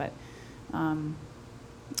want to. But,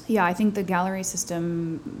 I think the gallery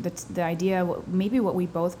system, that's the idea, maybe what we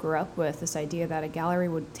both grew up with, this idea that a gallery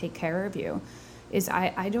would take care of you, is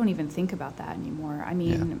I don't even think about that anymore. I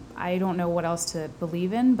mean, I don't know what else to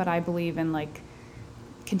believe in, but I believe in, like,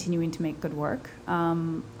 continuing to make good work.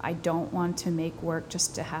 I don't want to make work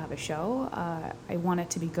just to have a show. I want it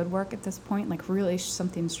to be good work at this point, like really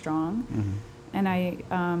something strong. Mm-hmm.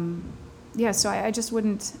 And so I just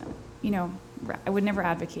wouldn't, I would never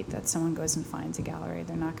advocate that someone goes and finds a gallery.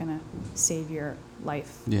 They're not going to save your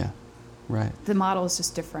life. Yeah, right. The model is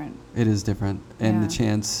just different. It is different. And the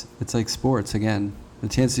chance, it's like sports again. The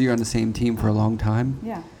chance that you're on the same team for a long time.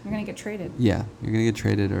 Yeah, you're going to get traded. Yeah, you're going to get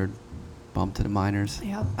traded or bumped to the minors.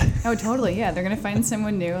 Yep. Oh, totally. Yeah, they're going to find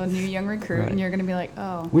someone new, a new young recruit, Right. and you're going to be like,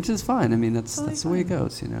 oh. Which is fine. I mean, that's Totally the way it fine.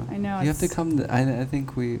 goes, I know. You have to come to, I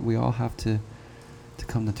think we all have to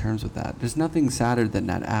come to terms with that. There's nothing sadder than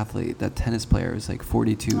that athlete, that tennis player who's like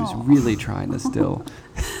 42 who's Oh. really trying to still.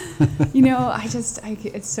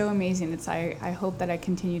 It's so amazing. I hope that I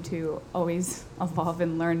continue to always evolve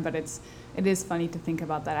and learn, but it is funny to think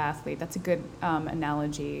about that athlete. That's a good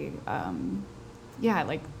analogy.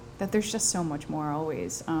 Like that there's just so much more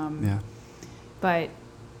always. Yeah. But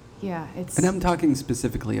yeah, it's. And I'm talking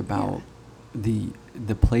specifically about the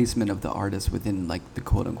placement of the artist within like the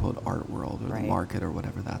quote unquote art world or Right. the market or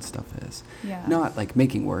whatever that stuff is. Yeah. Not like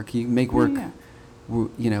making work. You make work.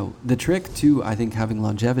 Yeah. The trick to, I think, having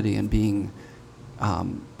longevity and being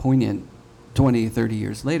poignant 20, 30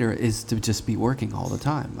 years later is to just be working all the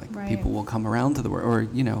time. Like Right. people will come around to the work, or,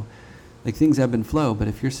 like things ebb and flow. But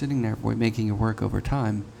if you're sitting there making your work over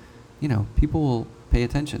time, people will pay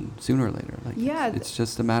attention sooner or later. Like it's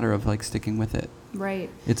just a matter of like sticking with it. Right.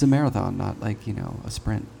 It's a marathon, not like, a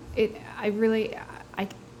sprint.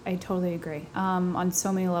 I totally agree. On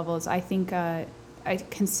so many levels, I think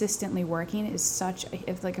consistently working is such.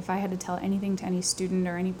 If I had to tell anything to any student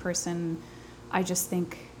or any person, I just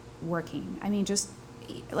think working. I mean, just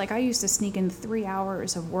like I used to sneak in 3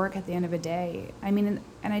 hours of work at the end of a day. I mean,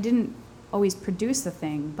 and I didn't always produce the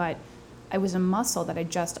thing, but I was a muscle that I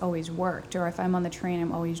just always worked. Or if I'm on the train,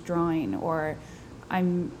 I'm always drawing, or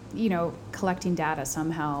I'm, collecting data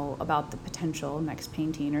somehow about the potential next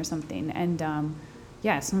painting or something. And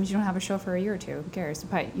sometimes you don't have a show for a year or two, who cares?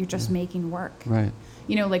 But you're just making work. Right.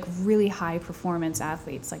 Like really high performance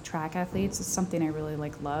athletes, like track athletes, is something I really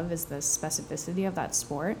love is the specificity of that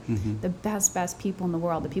sport. Mm-hmm. The best people in the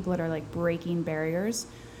world, the people that are like breaking barriers,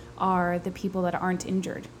 are the people that aren't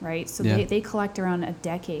injured, right? So they collect around a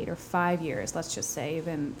decade or 5 years, let's just say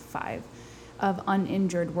even 5, of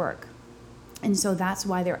uninjured work. And so that's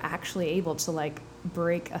why they're actually able to like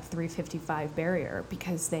break a 355 barrier,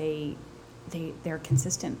 because they're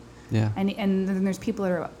consistent. Yeah. And then there's people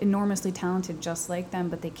that are enormously talented just like them,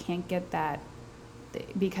 but they can't get that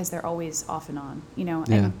because they're always off and on,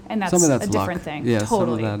 Yeah. and that's some of that's a different luck. thing. Yeah,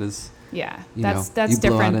 totally. some of that is. Yeah, you that's you blow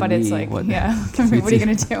different, out a but it's knee, like, what- yeah, I mean, what are you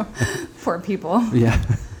going to do? Poor people. Yeah.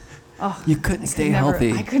 Oh, You couldn't stay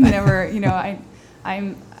healthy. I could never,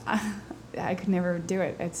 I could never do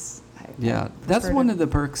it. That's one of the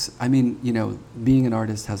perks. I mean, being an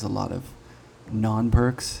artist has a lot of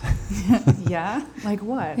non-perks. Yeah? Like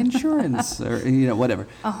what? Insurance or, whatever.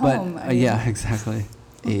 A home. But, yeah, exactly.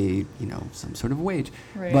 Some sort of wage.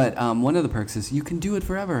 Right. But one of the perks is you can do it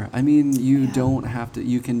forever. I mean, you don't have to,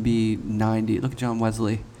 you can be 90. Look at John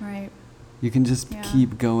Wesley. Right. You can just Yeah.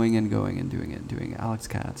 keep going and going and doing it and doing it. Alex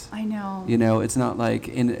Katz. I know. You know, it's not like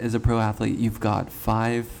as a pro athlete, you've got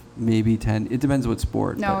 5, maybe 10. It depends what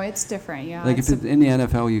sport. No, it's different. Yeah. Like if it's in the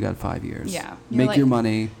NFL, you got 5 years. Yeah. Make like, your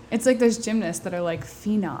money. It's like those gymnasts that are like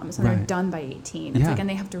phenoms and they're Right. done by 18. It's Yeah. like, and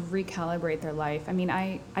they have to recalibrate their life. I mean,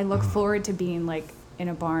 I look forward to being like in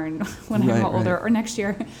a barn when Right, I'm older right. or next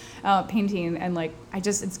year painting. And like,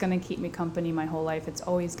 it's going to keep me company my whole life. It's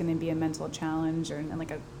always going to be a mental challenge and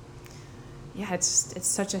like it's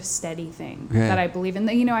such a steady thing Yeah. that I believe in.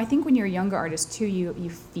 You know, I think when you're a younger artist too, you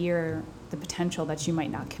fear the potential that you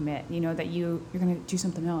might not commit, you know, that you're going to do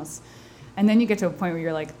something else. And then you get to a point where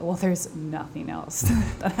you're like, well, there's nothing else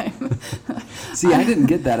that I'm. See, I didn't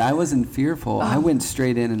get that. I wasn't fearful. I went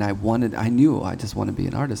straight in and I knew I just want to be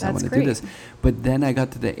an artist. I That's want to great. do this. But then I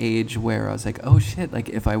got to the age where I was like, oh shit, like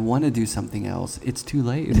if I want to do something else, it's too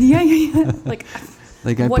late. Yeah.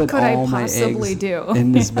 Like I what put could I all my possibly eggs do?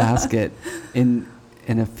 in this basket in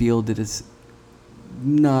a field that is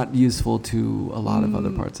not useful to a lot of other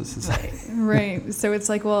parts of society. Right. So it's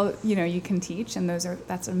like, well, you know, you can teach, and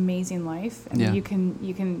that's amazing life, and Yeah. you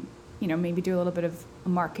can, you know, maybe do a little bit of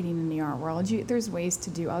marketing in the art world. There's ways to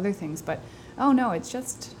do other things, but oh no, it's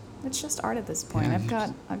just art at this point. Yeah,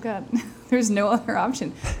 I've got. There's no other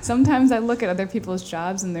option. Sometimes I look at other people's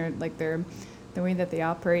jobs and the way that they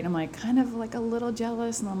operate, and I'm like kind of like a little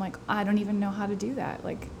jealous, and I'm like, I don't even know how to do that.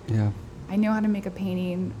 Like, Yeah. I know how to make a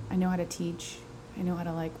painting. I know how to teach. I know how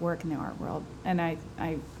to like work in the art world, and I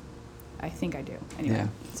think I do anyway. Yeah.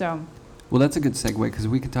 So Well, that's a good segue because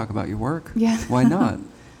we can talk about your work. yeah, Why not?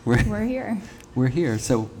 we're here. We're here.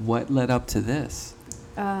 So what led up to this?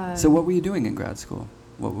 So what were you doing in grad school?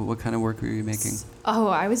 What kind of work were you making? Oh,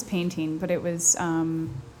 I was painting, but it was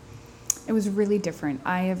really different.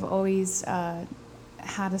 I have always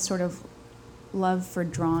had a sort of love for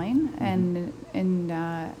drawing, and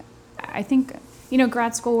I think, you know,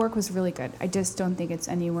 grad school work was really good. I just don't think it's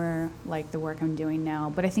anywhere like the work I'm doing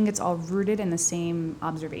now. But I think it's all rooted in the same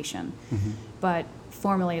observation. Mm-hmm. But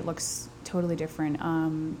formally, it looks totally different.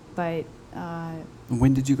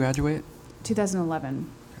 When did you graduate? 2011.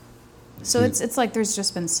 So it's like there's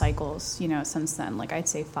just been cycles, you know, since then. Like I'd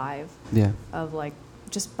say 5 Yeah. of like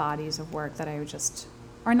just bodies of work that I would just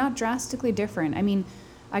are not drastically different. I mean,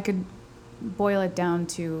 I could boil it down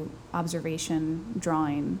to observation,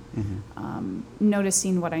 drawing,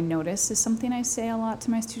 noticing what I notice is something I say a lot to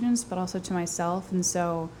my students, but also to myself. And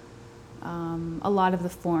so a lot of the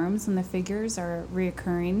forms and the figures are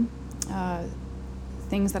reoccurring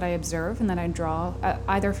things that I observe and that I draw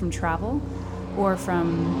either from travel or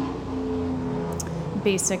from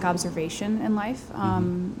basic observation in life.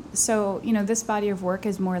 So, you know, this body of work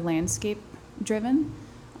is more landscape driven.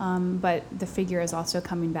 But the figure is also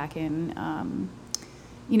coming back in.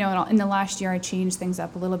 You know, in the last year, I changed things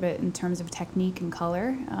up a little bit in terms of technique and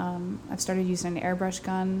color. I've started using an airbrush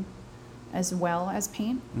gun as well as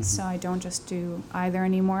paint, so I don't just do either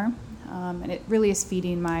anymore. And it really is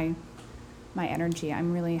feeding my energy.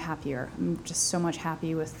 I'm really happier. I'm just so much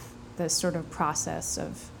happy with the sort of process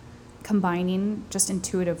of combining just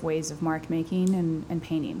intuitive ways of mark making and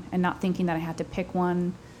painting, and not thinking that I had to pick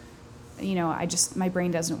one. You know, my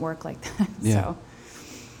brain doesn't work like that. Yeah.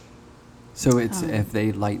 So it's if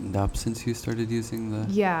they lightened up since you started using the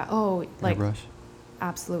airbrush?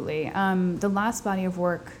 Absolutely. The last body of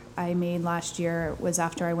work I made last year was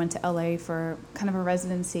after I went to LA for kind of a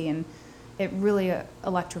residency, and it really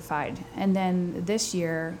electrified. And then this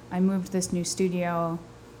year I moved to this new studio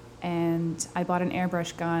and I bought an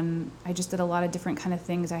airbrush gun. I just did a lot of different kind of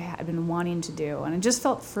things I had been wanting to do, and it just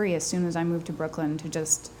felt free as soon as I moved to Brooklyn to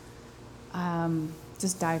just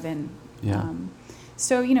dive in. Yeah.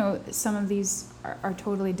 So, you know, some of these are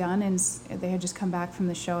totally done, and they had just come back from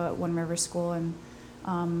the show at One River School, and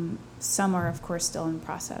some are, of course, still in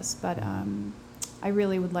process. But I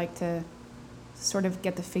really would like to sort of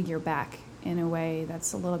get the figure back in a way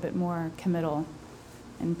that's a little bit more committal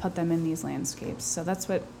and put them in these landscapes. So that's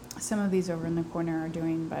what some of these over in the corner are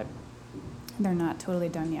doing, but they're not totally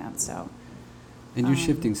done yet. So. And you're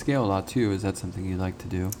shifting scale a lot too. Is that something you like to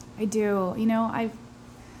do? I do. You know,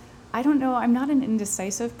 I don't know. I'm not an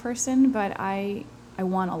indecisive person, but I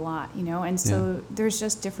want a lot, you know. And so there's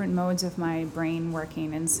just different modes of my brain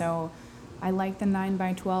working. And so I like the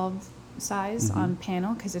 9x12 size on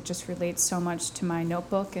panel because it just relates so much to my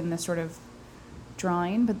notebook and the sort of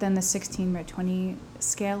drawing. But then the 16x20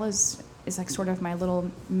 scale is like sort of my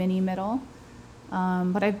little mini middle.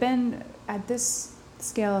 But I've been at this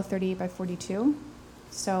scale of 38x42,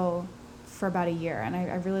 so for about a year, and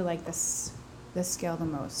I really like this scale the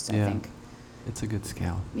most. I think it's a good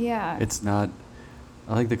scale. Yeah, It's not.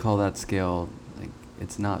 I like to call that scale like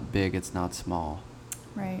it's not big, it's not small.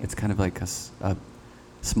 Right. It's kind of like a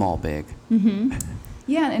small big. Mm-hmm.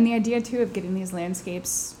 Yeah, and the idea too of getting these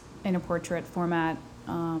landscapes in a portrait format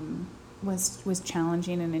was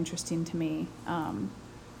challenging and interesting to me.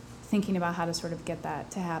 Thinking about how to sort of get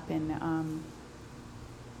that to happen.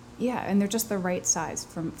 Yeah, and they're just the right size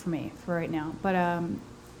for me for right now. But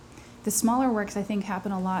the smaller works I think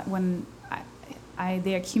happen a lot when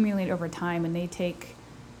they accumulate over time and they take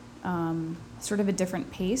sort of a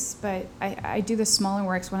different pace. But I do the smaller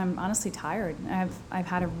works when I'm honestly tired. I've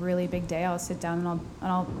had a really big day. I'll sit down and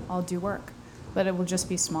I'll do work, but it will just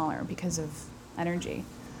be smaller because of energy.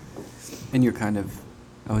 And you're kind of,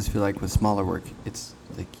 I always feel like with smaller work, it's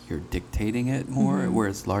like you're dictating it more, Mm-hmm.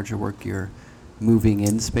 whereas larger work you're moving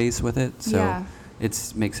in space with it. So Yeah.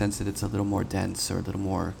 it makes sense that it's a little more dense or a little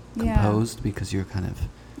more Yeah. composed because you're kind of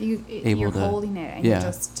able you're to holding it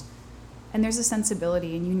and and there's a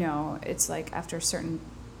sensibility, and it's like after a certain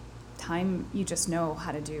time you just know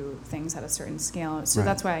how to do things at a certain scale. So Right.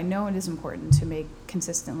 that's why I know it is important to make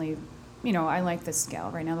consistently. I like this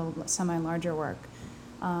scale right now, the semi-larger work,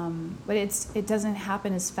 but it doesn't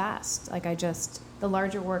happen as fast. Like the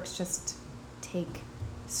larger works just take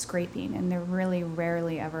scraping, and they're really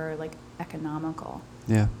rarely ever like economical.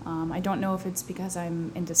 Yeah. I don't know if it's because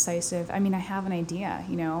I'm indecisive. I mean, I have an idea,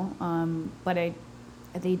 but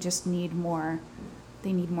they just need more.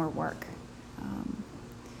 They need more work.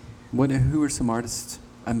 Who are some artists?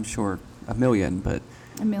 I'm sure a million, but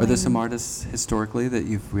are there some artists historically that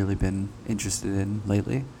you've really been interested in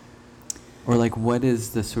lately? Or like, what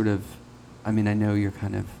is the sort of? I mean, I know you're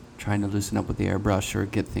kind of trying to loosen up with the airbrush or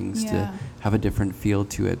get things to have a different feel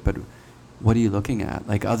to it, but what are you looking at?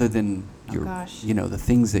 Like, other than the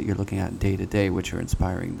things that you're looking at day to day, which are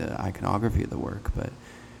inspiring the iconography of the work, but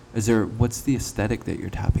what's the aesthetic that you're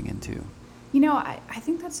tapping into? I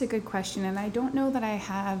think that's a good question, and I don't know that I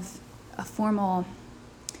have a formal,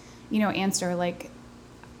 answer. Like,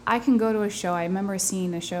 I can go to a show. I remember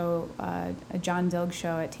seeing a show, a John Dilg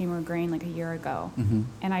show at Tamar Grain like a year ago, mm-hmm.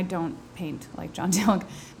 and I don't paint like John Dilg,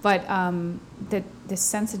 but the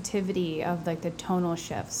sensitivity of like the tonal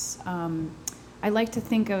shifts. I like to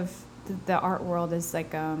think of the art world as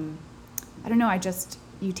like, I don't know,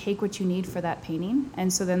 you take what you need for that painting.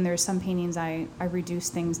 And so then there's some paintings I reduce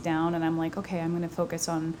things down, and I'm like, okay, I'm going to focus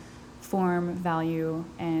on form, value,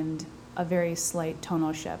 and a very slight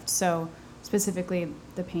tonal shift. So specifically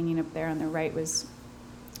the painting up there on the right was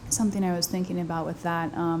something I was thinking about with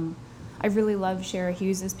that. I really love Shara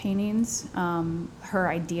Hughes's paintings. Her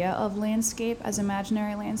idea of landscape as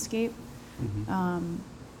imaginary landscape Mm-hmm.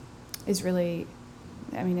 is really,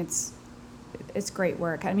 I mean, it's great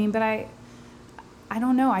work. I mean, but I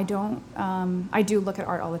don't know. I do look at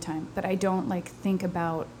art all the time, but I don't like think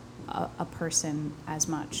about a person as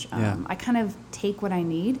much. I kind of take what I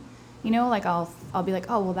need, like I'll be like,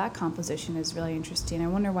 oh, well, that composition is really interesting. I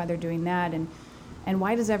wonder why they're doing that. And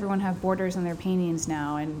why does everyone have borders on their paintings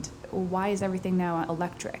now? And why is everything now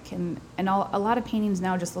electric? And a lot of paintings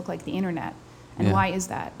now just look like the internet. And why is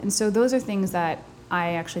that? And so those are things that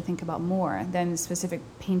I actually think about more than specific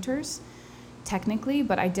painters, technically,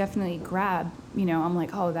 but I definitely grab, I'm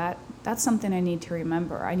like, oh, that's something I need to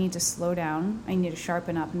remember. I need to slow down. I need to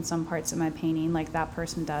sharpen up in some parts of my painting like that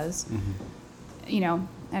person does. Mm-hmm.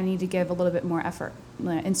 I need to give a little bit more effort,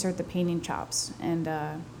 insert the painting chops and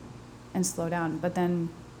slow down. But then,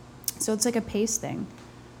 so it's like a pace thing.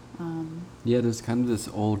 There's kind of this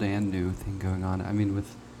old and new thing going on. I mean,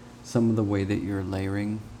 with some of the way that you're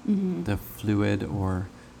layering the fluid, or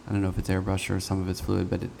I don't know if it's airbrush or some of it's fluid,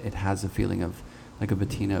 but it has a feeling of like a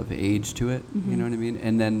patina of age to it. Mm-hmm. You know what I mean?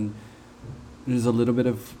 And then there's a little bit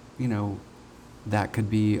of, that could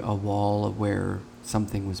be a wall of where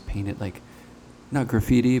something was painted, like not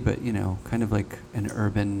graffiti, but, kind of like an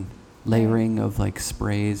urban layering of like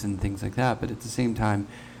sprays and things like that. But at the same time,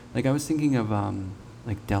 like I was thinking of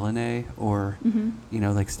like Delaunay or,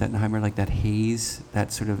 like Stettenheimer, like that haze,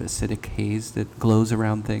 that sort of acidic haze that glows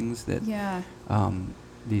around things that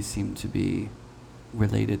these seem to be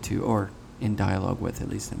related to or in dialogue with, at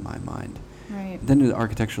least in my mind. Right. Then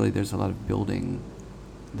architecturally, there's a lot of building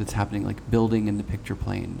that's happening, like building in the picture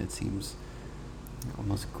plane. It seems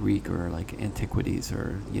almost Greek or like antiquities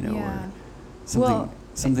or, or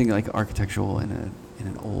something like architectural in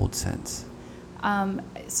an old sense.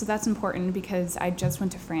 So that's important because I just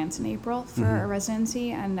went to France in April for a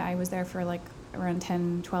residency, and I was there for like around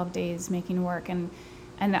 10, 12 days making work, and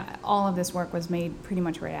all of this work was made pretty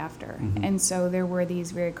much right after. And so there were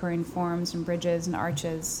these recurring forms and bridges and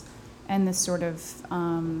arches and this sort of,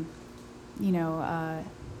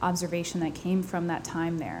 observation that came from that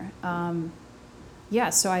time there.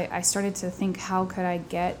 so I started to think, how could I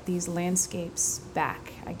get these landscapes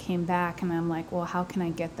back? I came back and I'm like, well, how can I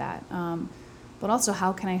get that? But also,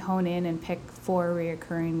 how can I hone in and pick 4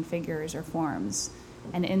 reoccurring figures or forms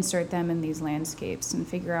and insert them in these landscapes and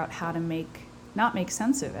figure out how to not make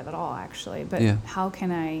sense of it at all, actually, but how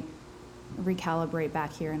can I recalibrate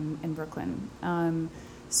back here in Brooklyn?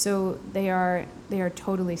 So they are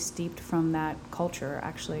totally steeped from that culture,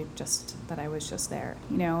 actually, just that I was just there,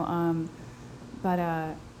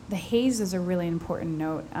 But the haze is a really important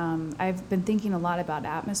note. I've been thinking a lot about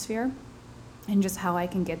atmosphere and just how I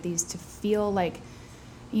can get these to feel like,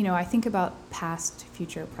 I think about past,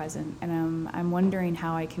 future, present, and I'm wondering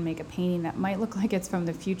how I can make a painting that might look like it's from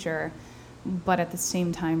the future, but at the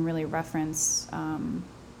same time really reference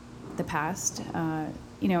the past.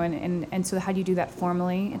 And so how do you do that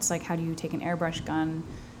formally? It's like, how do you take an airbrush gun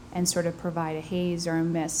and sort of provide a haze or a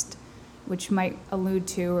mist, which might allude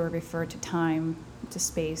to or refer to time, to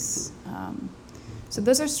space. So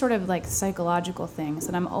those are sort of like psychological things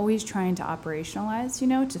that I'm always trying to operationalize,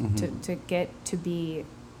 to get to be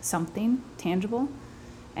something tangible.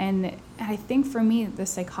 And I think for me, the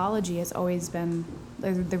psychology has always been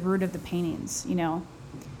the root of the paintings,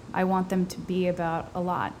 I want them to be about a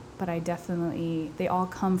lot, but they all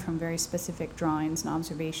come from very specific drawings and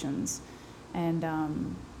observations.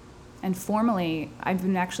 And formally, I've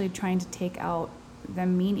been actually trying to take out the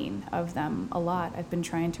meaning of them a lot. I've been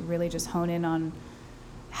trying to really just hone in on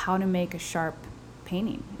how to make a sharp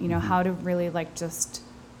painting, how to really just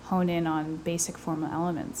hone in on basic formal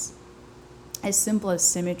elements. As simple as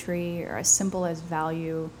symmetry or as simple as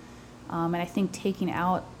value. And I think taking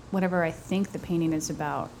out whatever I think the painting is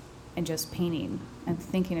about and just painting and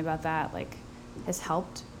thinking about that has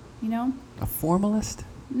helped, A formalist?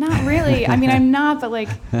 Not really. I mean, I'm not, but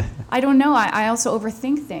I don't know. I also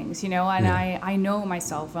overthink things, and I know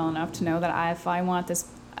myself well enough to know that if I want this,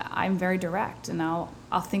 I'm very direct, and I'll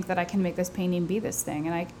think that I can make this painting be this thing,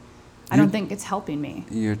 and I don't think it's helping me.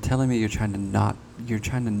 You're telling me you're trying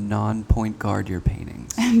to non-point guard your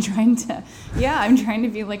paintings. I'm trying to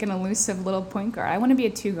be like an elusive little point guard. I want to be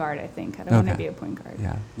a 2-guard, I think. I don't want to be a point guard.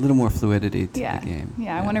 Yeah, a little more fluidity to the game.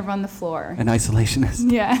 Yeah, I want to run the floor. An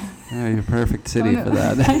isolationist. Yeah. Oh, you're a perfect city for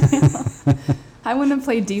that. I want to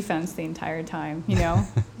play defense the entire time,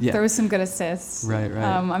 throw some good assists. Right.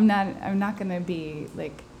 I'm not going to be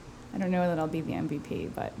I don't know that I'll be the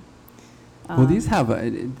MVP, but. Well, these have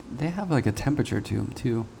a temperature to them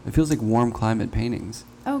too. It feels like warm climate paintings.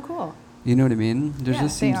 Oh, cool. You know what I mean? There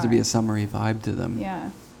just seems to be are. a summery vibe to them. Yeah.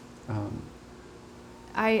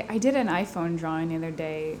 I did an iPhone drawing the other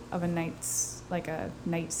day of a night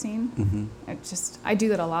scene. Mm-hmm. I do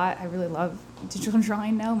that a lot. I really love digital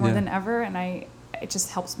drawing now more than ever, and it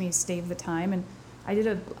just helps me save the time. And I did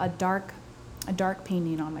a dark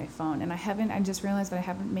painting on my phone, and I just realized that I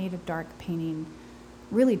haven't made a dark painting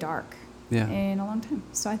really dark in a long time.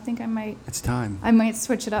 So I think it's time. I might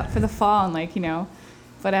switch it up for the fall and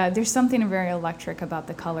but there's something very electric about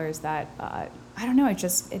the colors that I don't know,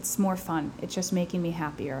 it's more fun. It's just making me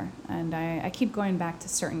happier. And I keep going back to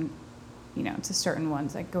certain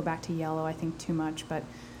ones. I go back to yellow, I think, too much, but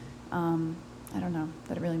I don't know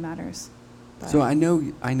that it really matters. But so I know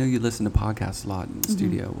you listen to podcasts a lot in the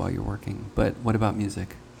studio while you're working, but what about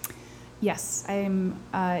music? Yes,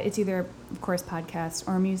 it's either, of course, podcasts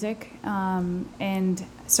or music. And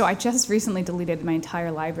so I just recently deleted my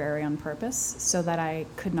entire library on purpose so that I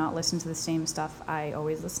could not listen to the same stuff I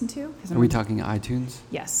always listen to. Are we talking iTunes?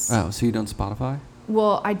 Yes. Oh, so you don't Spotify?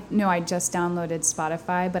 Well, I just downloaded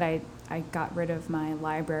Spotify, but I got rid of my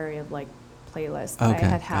library of playlists that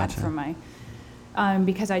I had gotcha. from my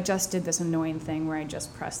because I just did this annoying thing where I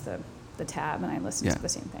just pressed the tab and I listened to the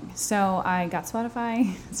same thing. So I got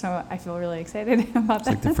Spotify, so I feel really excited about that. It's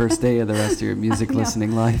like the first day of the rest of your music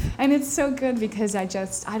listening life. And it's so good because I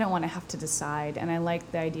don't want to have to decide, and I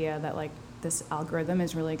like the idea that this algorithm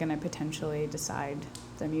is really going to potentially decide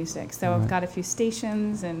the music. So I've got a few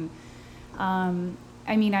stations, and I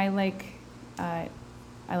mean, I like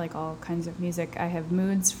all kinds of music. I have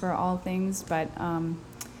moods for all things, but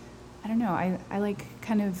I don't know. I like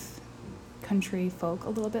kind of country folk a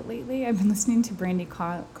little bit lately. I've been listening to Brandi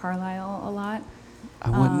Carlile a lot. I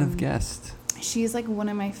wouldn't have guessed. She's one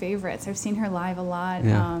of my favorites. I've seen her live a lot.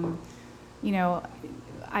 Yeah.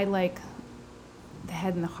 I like The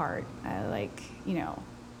Head and the Heart. I like,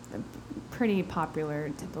 the pretty popular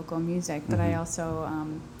typical music, but I also,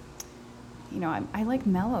 I like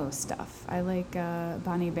mellow stuff. I like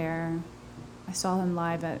Bon Iver. I saw him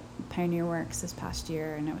live at Pioneer Works this past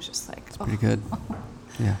year, and it was just it's pretty good.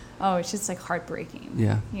 Yeah. Oh, it's just heartbreaking.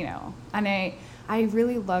 Yeah. And I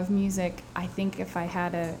really love music. I think if I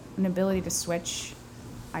had an ability to switch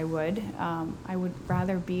I would. I would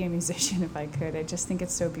rather be a musician if I could. I just think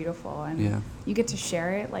it's so beautiful, and you get to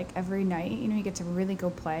share it like every night. You know, you get to really go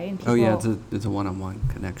play, and people, it's a one-on-one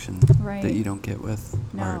connection that you don't get with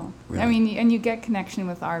art. Really. I mean, and you get connection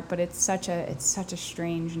with art, but it's such a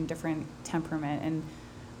strange and different temperament, and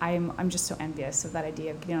I'm just so envious of that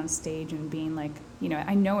idea of getting on stage and being like, you know,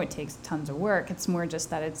 I know it takes tons of work. It's more just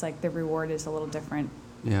that it's like the reward is a little different.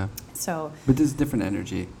 Yeah. So. But there's different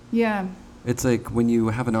energy. Yeah. It's like when you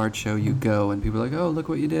have an art show, you go and people are like, oh, look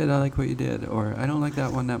what you did. I like what you did. Or I don't like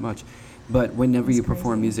that one that much. But whenever you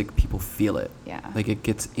perform music, people feel it. Yeah. Like it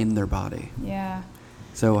gets in their body. Yeah.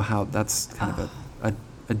 So that's kind of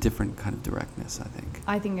a different kind of directness, I think.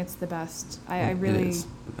 I think it's the best. I really. It is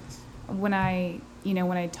the best. When I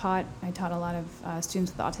taught a lot of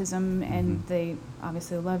students with autism, and they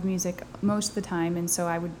obviously love music most of the time, and so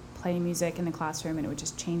I would play music in the classroom, and it would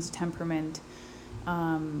just change the temperament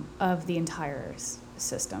of the entire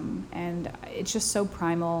system, and it's just so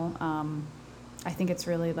primal. I think it's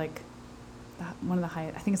really like one of the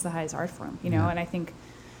highest. I think it's the highest art form, you know, and I think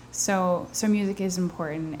so. Music is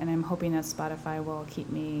important, and I'm hoping that Spotify will keep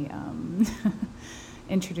me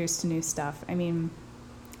introduced to new stuff. I mean,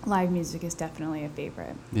 live music is definitely a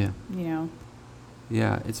favorite. Yeah. You know.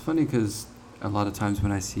 Yeah, it's funny because a lot of times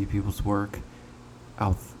when I see people's work,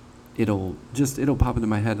 it'll pop into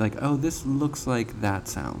my head like, oh, this looks like that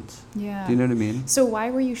sounds. Yeah. Do you know what I mean? So why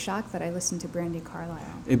were you shocked that I listened to Brandy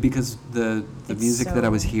Carlisle? Because the music that I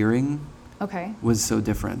was hearing was so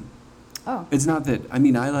different. Oh. It's not that, I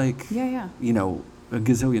mean, I like, you know, a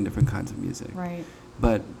gazillion different kinds of music. Right.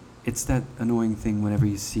 But it's that annoying thing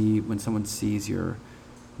when someone sees your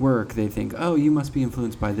work, they think, oh, you must be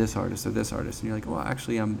influenced by this artist or this artist. And you're like, well,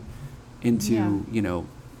 actually, I'm into, you know,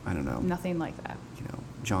 I don't know. Nothing like that. You know,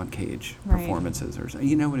 John Cage performances or something.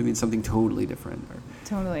 You know what I mean? Something totally different.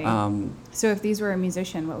 Totally. So if these were a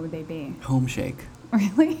musician, what would they be? Home Shake.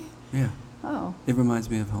 Really? Yeah. Oh. It reminds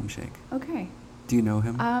me of Home Shake. Okay. Do you know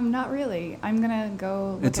him? Not really. I'm going to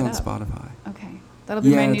go look It's it on up. Spotify. Okay. That'll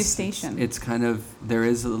be my new station. It's kind of, there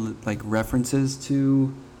is like references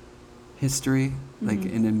to history, like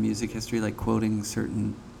in a music history, like quoting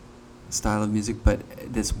certain style of music, but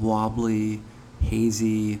this wobbly,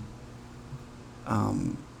 hazy,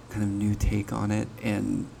 kind of new take on it,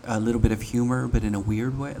 and a little bit of humor, but in a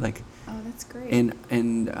weird way. Like, oh, that's great.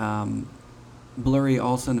 And blurry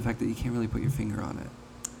also in the fact that you can't really put your finger on it.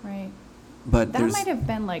 Right. But that might have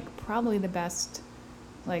been like probably the best,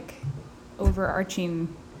 like,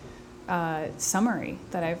 overarching summary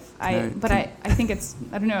that I think it's,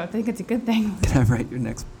 I don't know, I think it's a good thing. Can I write your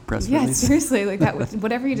next press release? Yeah, seriously, like that,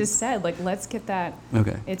 whatever you just said, like, let's get that.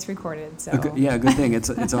 Okay. It's recorded, so. Good thing it's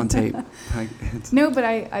on tape. No, but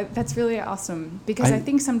I that's really awesome, because I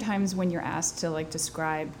think sometimes when you're asked to like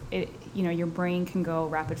describe it, you know, your brain can go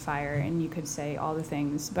rapid fire and you could say all the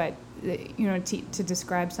things, but you know, to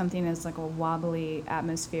describe something as like a wobbly,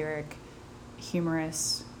 atmospheric,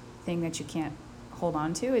 humorous thing that you can't hold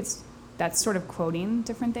on to, that's sort of quoting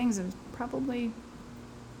different things is probably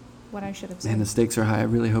what I should have said. Man, the stakes are high. I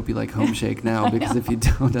really hope you like Home Shake now, because if you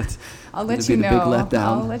don't, I'll let you know. Big letdown.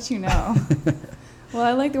 I'll let you know. Well,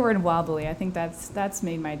 I like the word wobbly. I think that's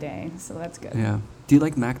made my day, so that's good. Yeah. Do you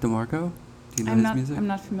like Mac DeMarco? Do you know his music? I'm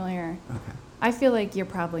not familiar. Okay. I feel like you're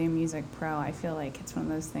probably a music pro. I feel like it's one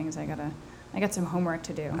of those things I got some homework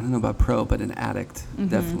to do. I don't know about pro, but an addict,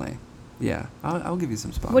 definitely. Yeah, I'll give you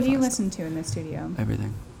some Spotify. What do you listen to in the studio?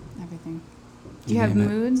 Everything. Everything. Do you have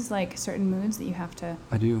moods, like certain moods that you have to?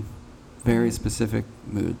 I do. Very specific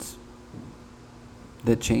moods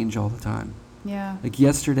that change all the time. Yeah. Like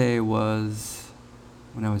yesterday was,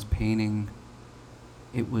 when I was painting,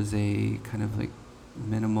 it was a kind of like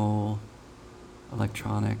minimal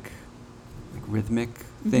electronic, like rhythmic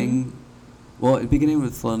thing. Well, it beginning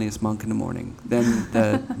with Thelonious Monk in the morning, then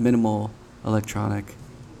the minimal electronic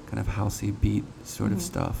kind of housey beat sort of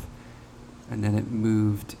stuff. And then it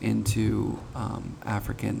moved into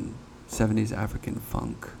 70s African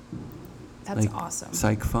funk. That's like awesome.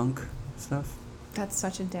 Psych funk stuff. That's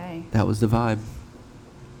such a day. That was the vibe.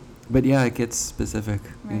 But yeah, it gets specific,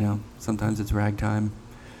 you know. Sometimes it's ragtime.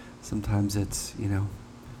 Sometimes it's, you know,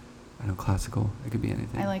 I know, classical. It could be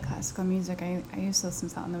anything. I like classical music. I used to listen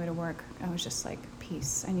to that on the way to work. I was just like,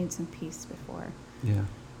 peace. I need some peace before. Yeah.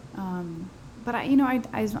 But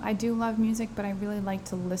I do love music, but I really like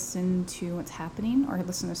to listen to what's happening or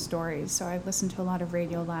listen to stories. So I've listened to a lot of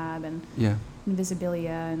Radio Lab and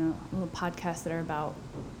Invisibilia and little podcasts that are about,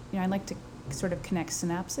 you know, I like to sort of connect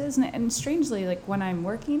synapses. And strangely, like when I'm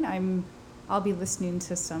working, I'll be listening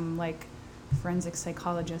to some like forensic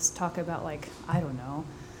psychologist talk about like, I don't know,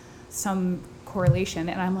 some correlation,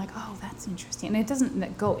 and I'm like, oh, that's interesting. And it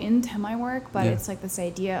doesn't go into my work, but it's like this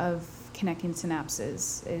idea of connecting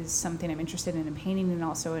synapses is something I'm interested in painting and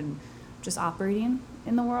also in just operating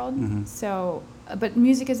in the world. So, but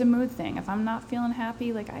music is a mood thing. If I'm not feeling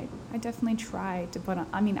happy, like I definitely try to put on,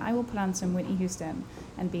 I will put on some Whitney Houston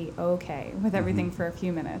and be okay with everything for a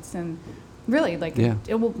few minutes, and really, like,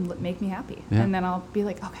 it will make me happy. And then I'll be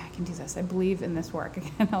like, okay, I can do this. I believe in this work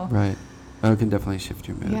again. Right. Oh, it can definitely shift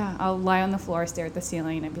your mood. Yeah, I'll lie on the floor, stare at the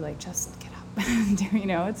ceiling, and be like, just get up.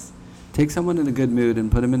 It's... Take someone in a good mood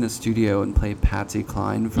and put them in a studio and play Patsy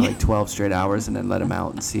Cline for like 12 straight hours and then let them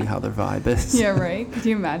out and see how their vibe is. Yeah, right? Could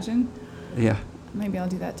you imagine? Yeah. Maybe I'll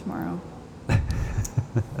do that tomorrow.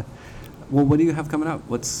 Well, what do you have coming up?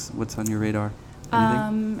 What's on your radar?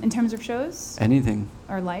 Anything? In terms of shows? Anything.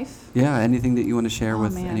 Or life? Yeah, anything that you want to share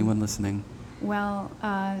with man. anyone listening. Well,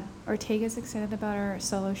 Ortega's excited about our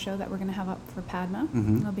solo show that we're going to have up for Padma.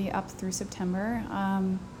 It'll be up through September.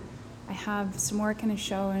 I have some work in a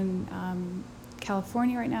show in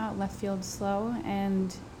California right now at Left Field Slow,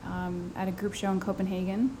 and at a group show in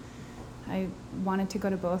Copenhagen. I wanted to go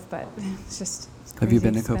to both, but it's crazy. Have you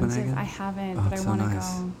been expensive. to Copenhagen? I haven't, but I want to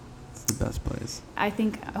go. It's the best place. I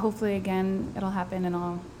think hopefully again it'll happen and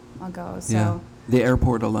I'll go. So. Yeah. The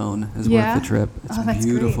airport alone is worth the trip. It's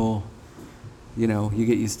beautiful. Great. You know, you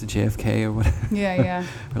get used to JFK or whatever. Yeah.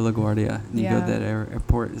 Or LaGuardia. And you go to that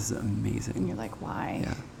airport is amazing. And you're like, why?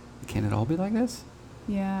 Yeah. Can it all be like this?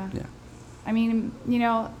 Yeah. Yeah. I mean,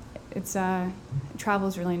 it's travel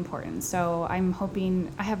is really important. So I'm hoping,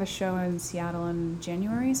 I have a show in Seattle in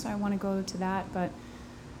January, so I want to go to that. But,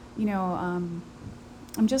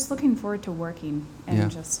 I'm just looking forward to working and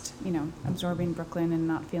just, absorbing Brooklyn and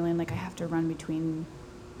not feeling like I have to run between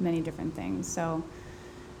many different things. So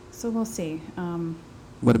we'll see.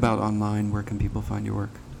 What about online? Where can people find your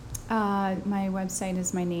work? My website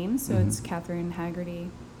is my name, so it's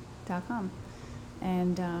CatherineHaggarty.com.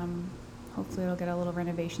 And hopefully it'll get a little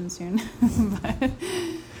renovation soon. But,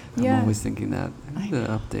 I'm always thinking that. I need to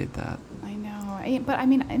update that. I know. But I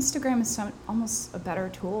mean, Instagram is almost a better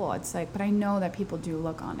tool. It's like, but I know that people do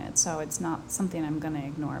look on it, so it's not something I'm going to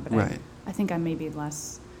ignore. But I think I'm maybe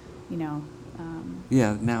less, now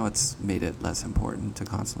it's made it less important to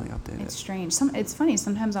constantly update it. It's strange. It's funny.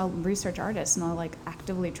 Sometimes I'll research artists and I'll like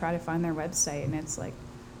actively try to find their website, and it's like,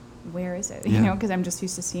 where is it? Because I'm just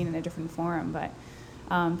used to seeing it in a different forum. But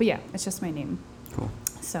yeah, it's just my name. Cool.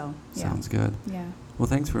 So sounds good. Yeah. Well,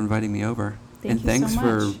 thanks for inviting me over. Thanks so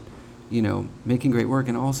much. For making great work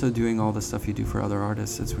and also doing all the stuff you do for other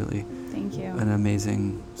artists. It's really an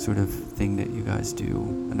amazing sort of thing that you guys do,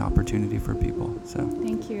 an opportunity for people. So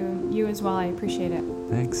thank you. You as well. I appreciate it.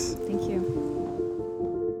 Thanks. Thank you.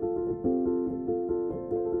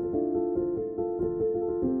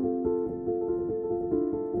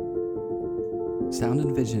 Sound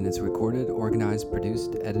and Vision is recorded, organized,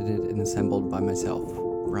 produced, edited, and assembled by myself,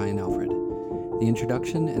 Brian Alfred. The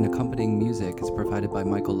introduction and accompanying music is provided by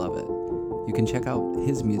Michael Lovett. You can check out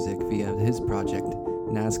his music via his project,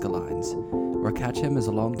 Nazca Lines, or catch him as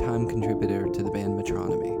a longtime contributor to the band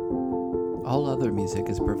Metronomy. All other music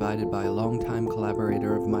is provided by a longtime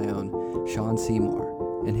collaborator of my own, Sean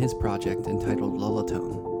Seymour, in his project entitled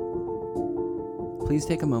Lullatone. Please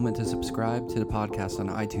take a moment to subscribe to the podcast on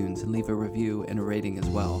iTunes and leave a review and a rating as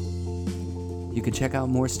well. You can check out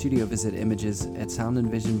more studio visit images at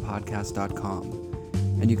soundandvisionpodcast.com.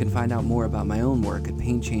 And you can find out more about my own work at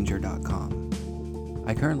paintchanger.com.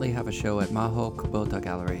 I currently have a show at Maho Kubota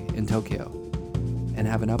Gallery in Tokyo, and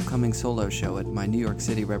have an upcoming solo show at my New York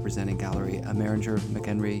City representing gallery, Ameringer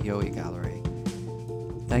McHenry Yoi Gallery.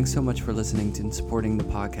 Thanks so much for listening to and supporting the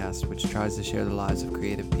podcast, which tries to share the lives of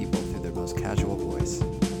creative people through their most casual voice.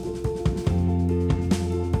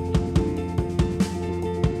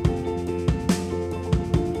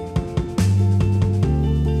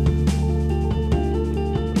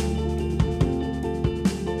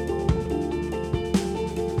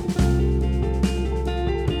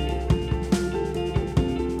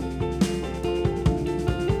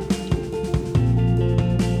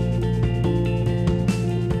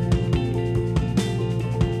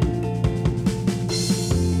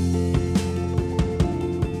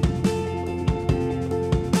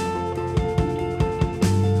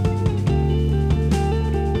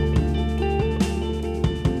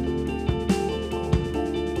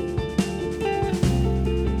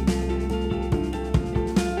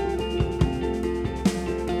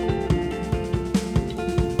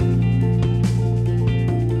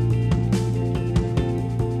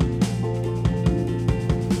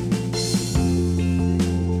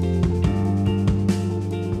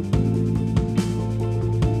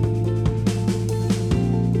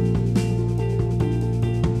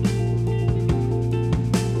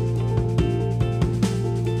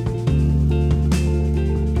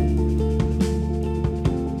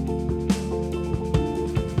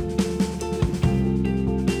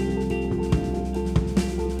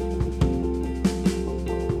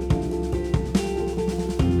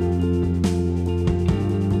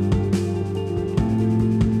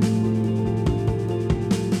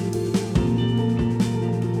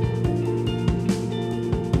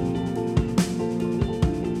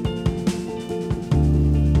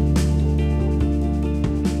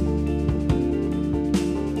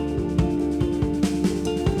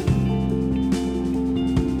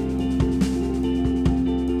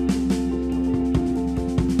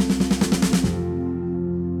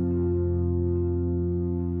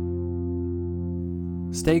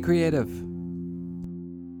 Stay creative.